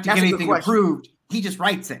doesn't have to get anything approved. He just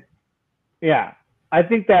writes it. Yeah. I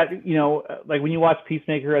think that, like when you watch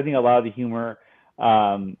Peacemaker, I think a lot of the humor,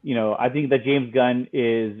 I think that James Gunn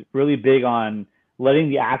is really big on letting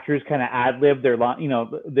the actors kind of ad-lib their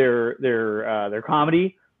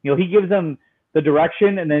comedy. He gives them the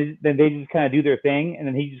direction, and then they just kind of do their thing, and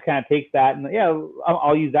then he just kind of takes that and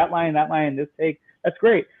I'll use that line, this take. That's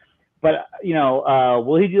great. But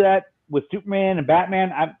will he do that with Superman and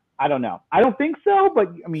Batman? I don't know. I don't think so,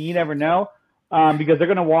 but I mean, you never know, because they're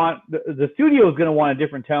going to want the studio is going to want a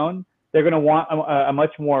different tone. They're going to want a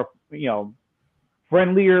much more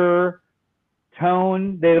friendlier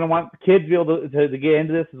tone. They're going to want kids to be able to get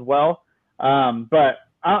into this as well. But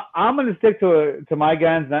I'm going to stick to my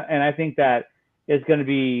guns, and I think that it's going to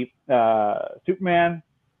be Superman,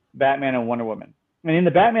 Batman, and Wonder Woman. And in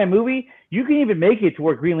the Batman movie, you can even make it to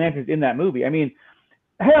where Green Lantern's in that movie. I mean,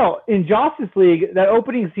 hell, in Justice League, that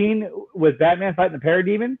opening scene with Batman fighting the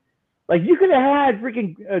Parademon, like you could have had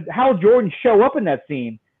freaking Hal Jordan show up in that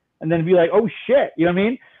scene and then be like, "Oh shit," you know what I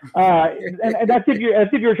mean? And that's if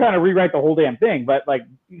you're trying to rewrite the whole damn thing. But like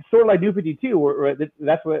sort of like New 52, where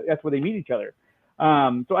that's where they meet each other.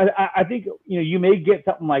 So I think you may get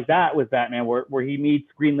something like that with Batman, where he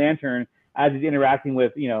meets Green Lantern as he's interacting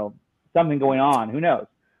with something going on. Who knows?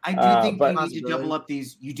 I do think you need to double up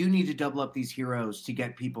these. You do need to double up these heroes to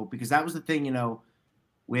get people, because that was the thing,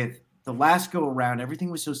 with the last go around, everything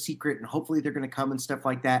was so secret, and hopefully they're going to come and stuff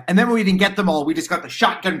like that. And then when we didn't get them all, we just got the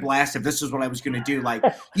shotgun blast. If this is what I was going to do, like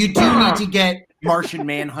you do need to get Martian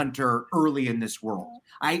Manhunter early in this world.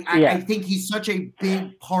 I think he's such a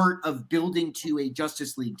big part of building to a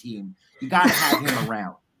Justice League team. You got to have him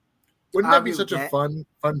around. Wouldn't that be such a fun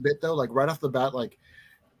bit though? Like right off the bat, like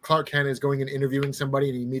Clark Kent is going and interviewing somebody,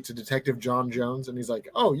 and he meets a detective, John Jones, and he's like,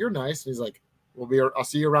 "Oh, you're nice," and he's like, I'll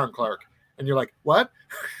see you around, Clark." And you're like, "What?"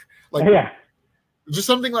 Like, just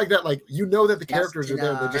something like that. Like that the characters are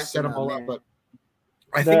there, they just set them all up. But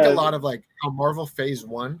I think a lot of like how Marvel Phase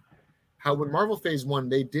 1, how when Marvel Phase 1,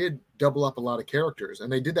 they did double up a lot of characters,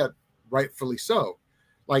 and they did that rightfully so.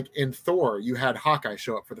 Like in Thor, you had Hawkeye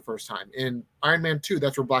show up for the first time. In Iron Man 2,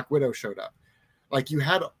 that's where Black Widow showed up. Like you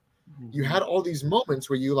had all these moments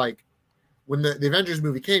where you like, when the Avengers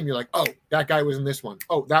movie came, you're like, oh, that guy was in this one.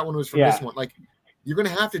 Oh, that one was from this one. Like, you're going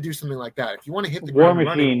to have to do something like that. If you want to hit the War ground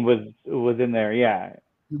Machine running, was in there, yeah.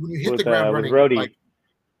 When you hit the ground running, like,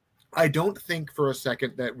 I don't think for a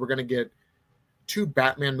second that we're going to get 2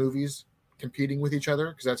 Batman movies competing with each other,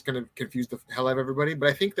 because that's going to confuse the hell out of everybody. But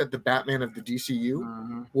I think that the Batman of the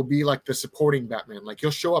DCU will be like the supporting Batman. Like,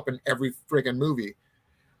 he'll show up in every friggin' movie,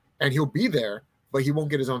 and he'll be there, but he won't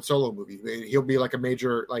get his own solo movie. He'll be like a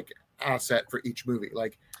major like asset for each movie.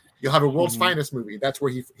 Like, you'll have a World's Finest movie, that's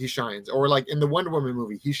where he shines. Or like in the Wonder Woman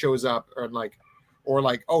movie, he shows up, or like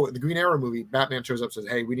the Green Arrow movie, Batman shows up, says,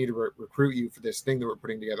 hey, we need to recruit you for this thing that we're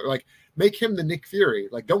putting together. Like, make him the Nick Fury.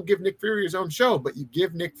 Like, don't give Nick Fury his own show, but you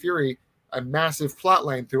give Nick Fury a massive plot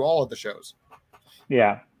line through all of the shows.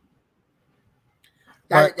 Yeah.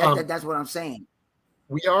 That's what I'm saying.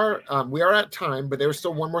 We are at time, but there was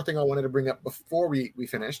still one more thing I wanted to bring up before we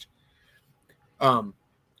finished.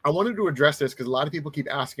 I wanted to address this because a lot of people keep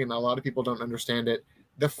asking, and a lot of people don't understand it.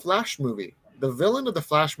 The Flash movie, the villain of the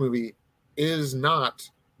Flash movie is not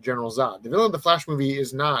General Zod. The villain of the Flash movie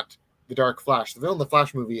is not the Dark Flash. The villain of the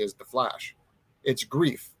Flash movie is the Flash. It's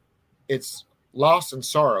grief. It's loss and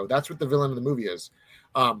sorrow. That's what the villain of the movie is.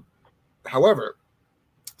 However,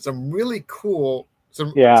 some really cool,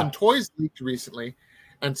 some toys leaked recently,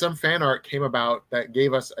 and some fan art came about that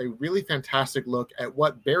gave us a really fantastic look at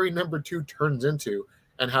what Barry number 2 turns into,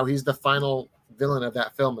 and how he's the final villain of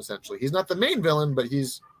that film. Essentially, he's not the main villain, but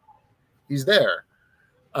he's there.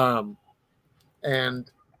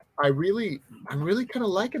 And I'm really kind of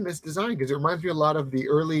liking this design because it reminds me a lot of the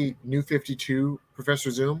early New 52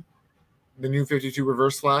 Professor Zoom, the New 52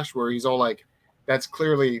 Reverse Flash, where he's all like, that's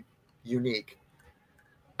clearly unique.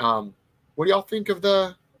 What do y'all think of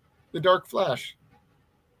the Dark Flash?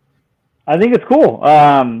 I think it's cool.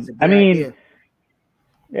 I mean, idea.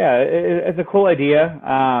 yeah, it's a cool idea.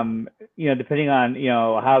 Depending on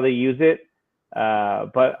how they use it.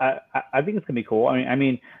 But I think it's gonna be cool. I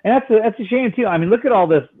mean, and that's a shame too. I mean, look at all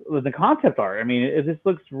this with the concept art. I mean, this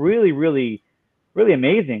looks really, really, really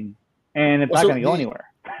amazing, and it's not gonna go anywhere.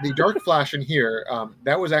 The Dark Flash in here,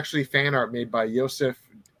 that was actually fan art made by Yosef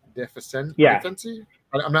Defensi. Yeah.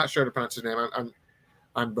 I'm not sure how to pronounce his name.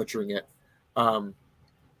 I'm butchering it. Hold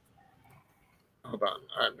on.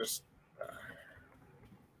 I'm just.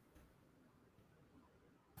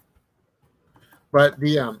 But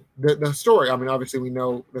the story, I mean, obviously we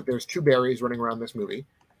know that there's 2 Barrys running around this movie.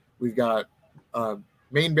 We've got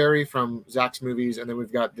main Barry from Zach's movies, and then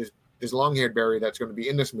we've got this long-haired Barry that's going to be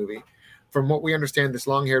in this movie. From what we understand, this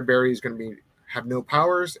long-haired Barry is going to have no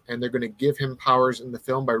powers, and they're going to give him powers in the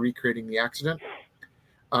film by recreating the accident.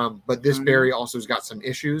 But this Barry also has got some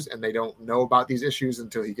issues, and they don't know about these issues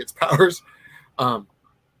until he gets powers.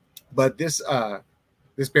 But this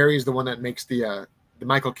Barry is the one that makes the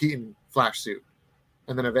Michael Keaton Flash suit.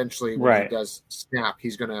 And then eventually when he does snap,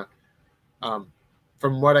 he's going to,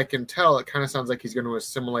 from what I can tell, it kind of sounds like he's going to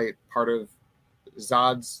assimilate part of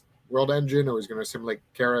Zod's world engine, or he's going to assimilate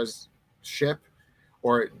Kara's ship,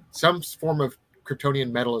 or some form of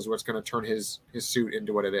Kryptonian metal is what's going to turn his suit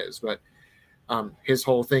into what it is. But his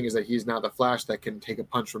whole thing is that he's now the Flash that can take a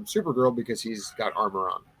punch from Supergirl because he's got armor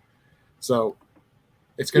on. So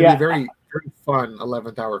it's going to be a very, very fun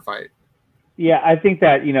 11th hour fight. Yeah, I think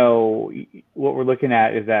that what we're looking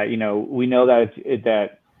at is that we know that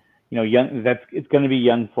it's going to be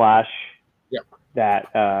young Flash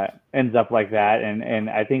that ends up like that, and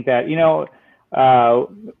I think that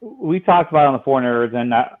we talked about it on the Four Nerds,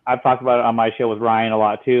 and I've talked about it on my show with Ryan a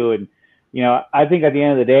lot too, and I think at the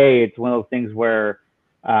end of the day, it's one of those things where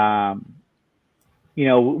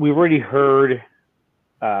we've already heard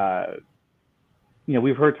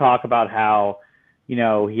we've heard talk about how he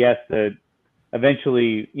has to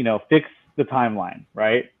eventually, fix the timeline,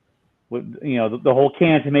 right? With the whole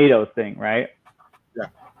can of tomatoes thing, right? Yeah.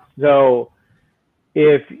 So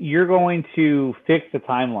if you're going to fix the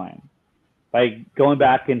timeline by going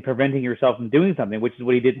back and preventing yourself from doing something, which is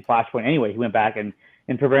what he did in Flashpoint anyway, he went back and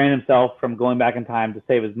prevented himself from going back in time to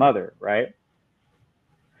save his mother, right?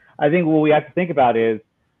 I think what we have to think about is,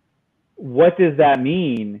 what does that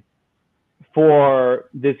mean for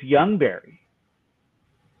this young Barry?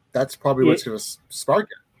 That's probably what's going to spark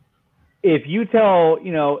it. If you tell,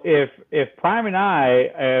 if Prime and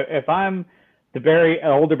if I'm the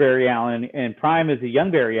older Barry Allen, and Prime is a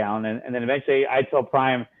young Barry Allen, and then eventually I tell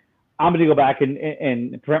Prime, I'm going to go back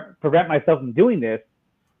and prevent myself from doing this,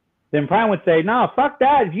 then Prime would say, no, fuck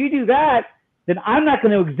that. If you do that, then I'm not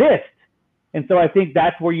going to exist. And so I think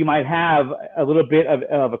that's where you might have a little bit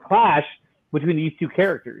of a clash between these two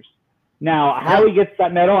characters. Now, how he gets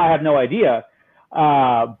that medal, I have no idea.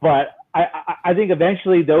 But I think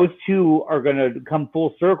eventually those two are going to come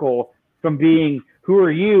full circle from being who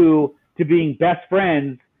are you to being best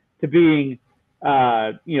friends to being,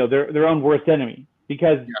 their own worst enemy.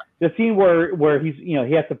 Because the scene where he's, he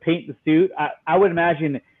has to paint the suit, I would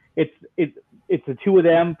imagine it's the two of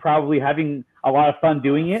them probably having a lot of fun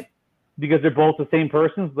doing it because they're both the same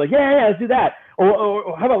person. It's like, yeah, let's do that.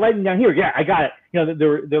 Or how about lighting down here? Yeah, I got it.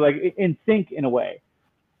 They're like in sync in a way.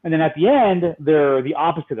 And then at the end, they're the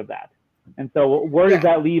opposite of that. And so where does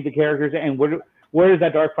that leave the characters, and where does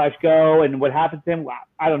that Dark Flash go, and what happens to him?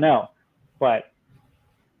 I don't know. But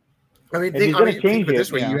I mean, think of it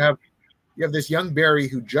this way: you have this young Barry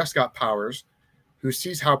who just got powers, who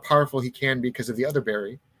sees how powerful he can be because of the other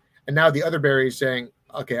Barry, and now the other Barry is saying,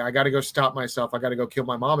 "Okay, I got to go stop myself. I got to go kill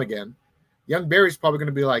my mom again." Young Barry's probably going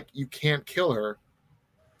to be like, "You can't kill her.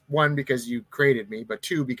 One, because you created me, but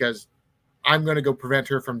two, because I'm going to go prevent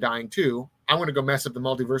her from dying too. I'm going to go mess up the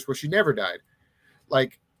multiverse where she never died."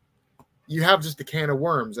 Like, you have just a can of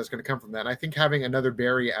worms that's going to come from that. And I think having another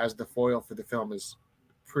Barry as the foil for the film is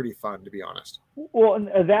pretty fun, to be honest. Well,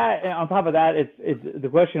 that on top of that, it's the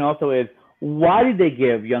question also is, why did they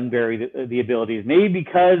give young Barry the abilities? Maybe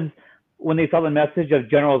because when they saw the message of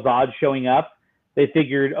General Zod showing up, they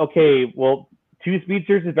figured, okay, well, 2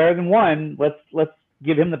 speedsters is better than 1. Let's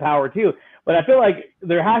give him the power too. But I feel like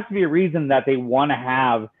there has to be a reason that they want to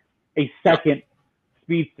have a second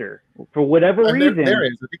speedster for whatever reason. There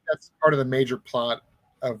is. I think that's part of the major plot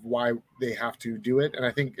of why they have to do it, and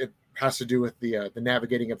I think it has to do with the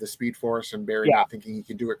navigating of the Speed Force and Barry not thinking he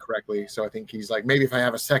can do it correctly. So I think he's like, maybe if I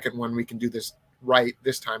have a second one, we can do this right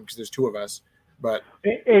this time because there's 2 of us. But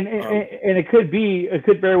and it could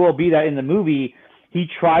very well be that in the movie he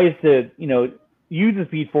tries to use the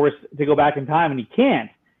Speed Force to go back in time and he can't.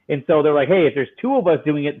 And so they're like, hey, if there's 2 of us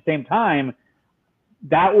doing it at the same time,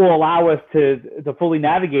 that will allow us to fully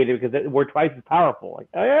navigate it because we're twice as powerful. Like,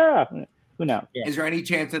 oh yeah, who knows? Yeah. Is there any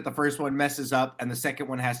chance that the first one messes up and the second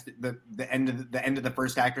one has to, the end of the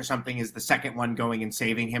first act or something is the second one going and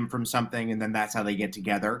saving him from something, and then that's how they get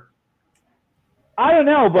together? I don't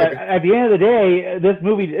know, but at the end of the day, this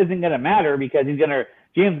movie isn't going to matter because James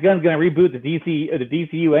Gunn's going to reboot the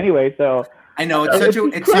DCU anyway. So I know it's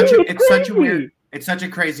such a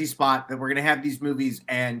crazy spot that we're going to have these movies,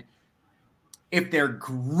 and if they're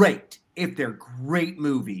great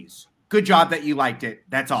movies, good job that you liked it.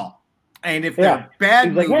 That's all. And if they're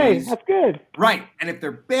bad movies, hey, that's good. Right. And if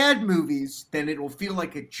they're bad movies, then it will feel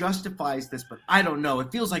like it justifies this. But I don't know.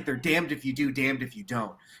 It feels like they're damned if you do, damned if you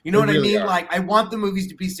don't. You know what I mean? Like, I want the movies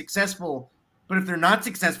to be successful, but if they're not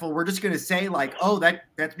successful, we're just going to say like, oh,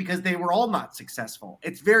 that's because they were all not successful.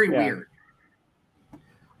 It's very weird.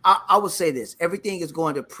 I would say this. Everything is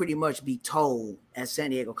going to pretty much be told at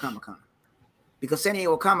San Diego Comic-Con. Because San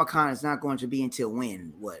Diego Comic-Con is not going to be until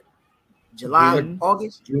when? What? July,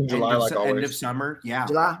 August? June, July, end of summer. Yeah.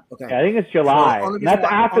 July? Okay. Yeah, I think it's July. So that's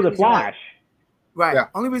after The Flash. Right. Yeah.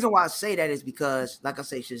 Only reason why I say that is because, like I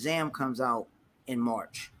say, Shazam comes out in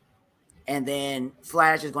March. And then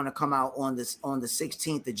Flash is going to come out on the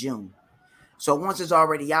 16th of June. So once it's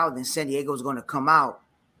already out, then San Diego is going to come out.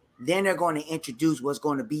 Then they're going to introduce what's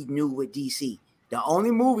going to be new with DC. The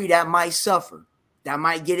only movie that might suffer, that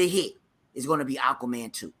might get a hit, is going to be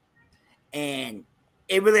Aquaman 2. And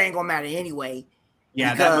it really ain't going to matter anyway.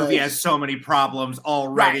 Yeah, that movie has so many problems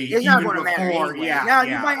already. Right. It's not going to matter anyway.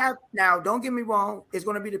 You might have, now, don't get me wrong. It's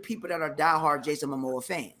going to be the people that are diehard Jason Momoa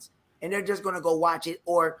fans. And they're just going to go watch it.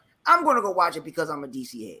 Or I'm going to go watch it because I'm a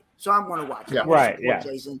DC head. So I'm going to watch it. Yeah. Right,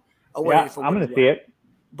 Jason. I'm going to see it.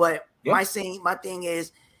 But my thing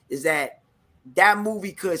is that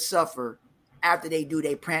movie could suffer after they do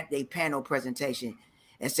their panel presentation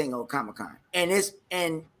at San Diego Comic-Con.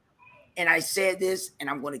 And I said this, and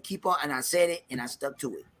I'm going to keep on, and I said it, and I stuck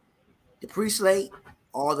to it. The pre-slate,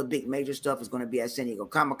 all the big major stuff is going to be at San Diego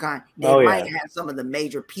Comic-Con. They might have some of the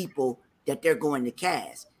major people that they're going to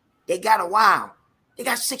cast. They got a while. They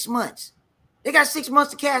got 6 months. They got 6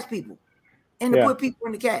 months to cast people and to put people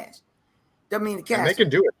in the cast. That mean the cast. And they can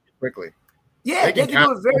do it quickly. Yeah, they can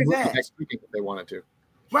do it very fast. Next week if they wanted to.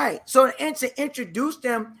 Right. So and to introduce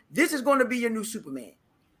them, this is going to be your new Superman.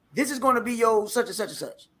 This is going to be your such and such and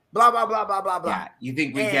such. Blah blah blah blah blah blah.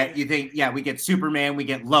 Yeah, we get Superman, we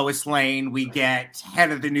get Lois Lane, we get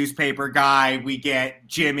head of the newspaper guy, we get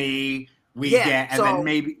Jimmy, then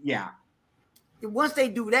maybe Once they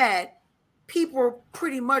do that, people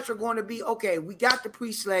pretty much are going to be okay. We got the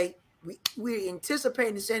pre-slate. we're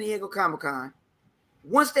anticipating the San Diego Comic-Con.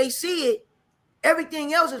 Once they see it,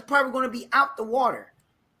 everything else is probably going to be out the water.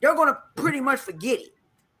 They're going to pretty much forget it.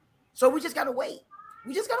 So we just got to wait.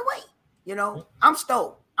 You know, I'm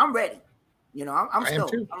stoked. I'm ready. You know, I'm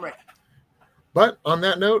stoked. I'm ready. But on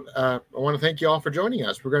that note, I want to thank you all for joining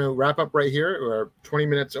us. We're going to wrap up right here. We're 20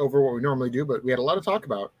 minutes over what we normally do, but we had a lot to talk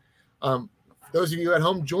about. Those of you at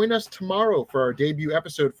home, join us tomorrow for our debut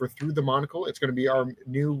episode for Through the Monocle. It's going to be our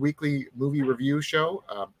new weekly movie review show.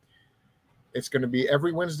 It's going to be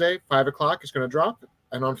every Wednesday, 5 o'clock. It's going to drop.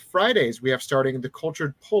 And on Fridays, we have starting the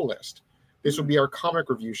Cultured Pull List. This will be our comic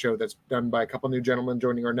review show that's done by a couple new gentlemen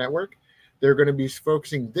joining our network. They're going to be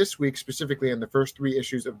focusing this week specifically on the first 3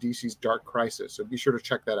 issues of DC's Dark Crisis. So be sure to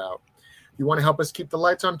check that out. If you want to help us keep the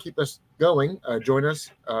lights on, keep us going, join us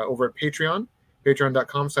over at Patreon,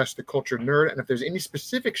 patreon.com/theculturednerd. And if there's any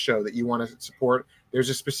specific show that you want to support, there's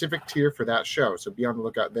a specific tier for that show. So be on the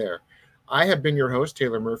lookout there. I have been your host,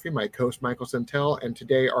 Taylor Murphy, my co-host, Michael Santel, and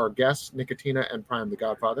today our guests, Nicotina and Prime the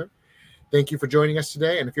Godfather. Thank you for joining us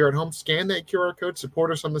today. And if you're at home, scan that QR code,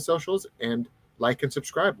 support us on the socials, and like and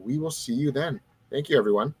subscribe. We will see you then. Thank you,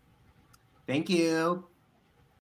 everyone. Thank you.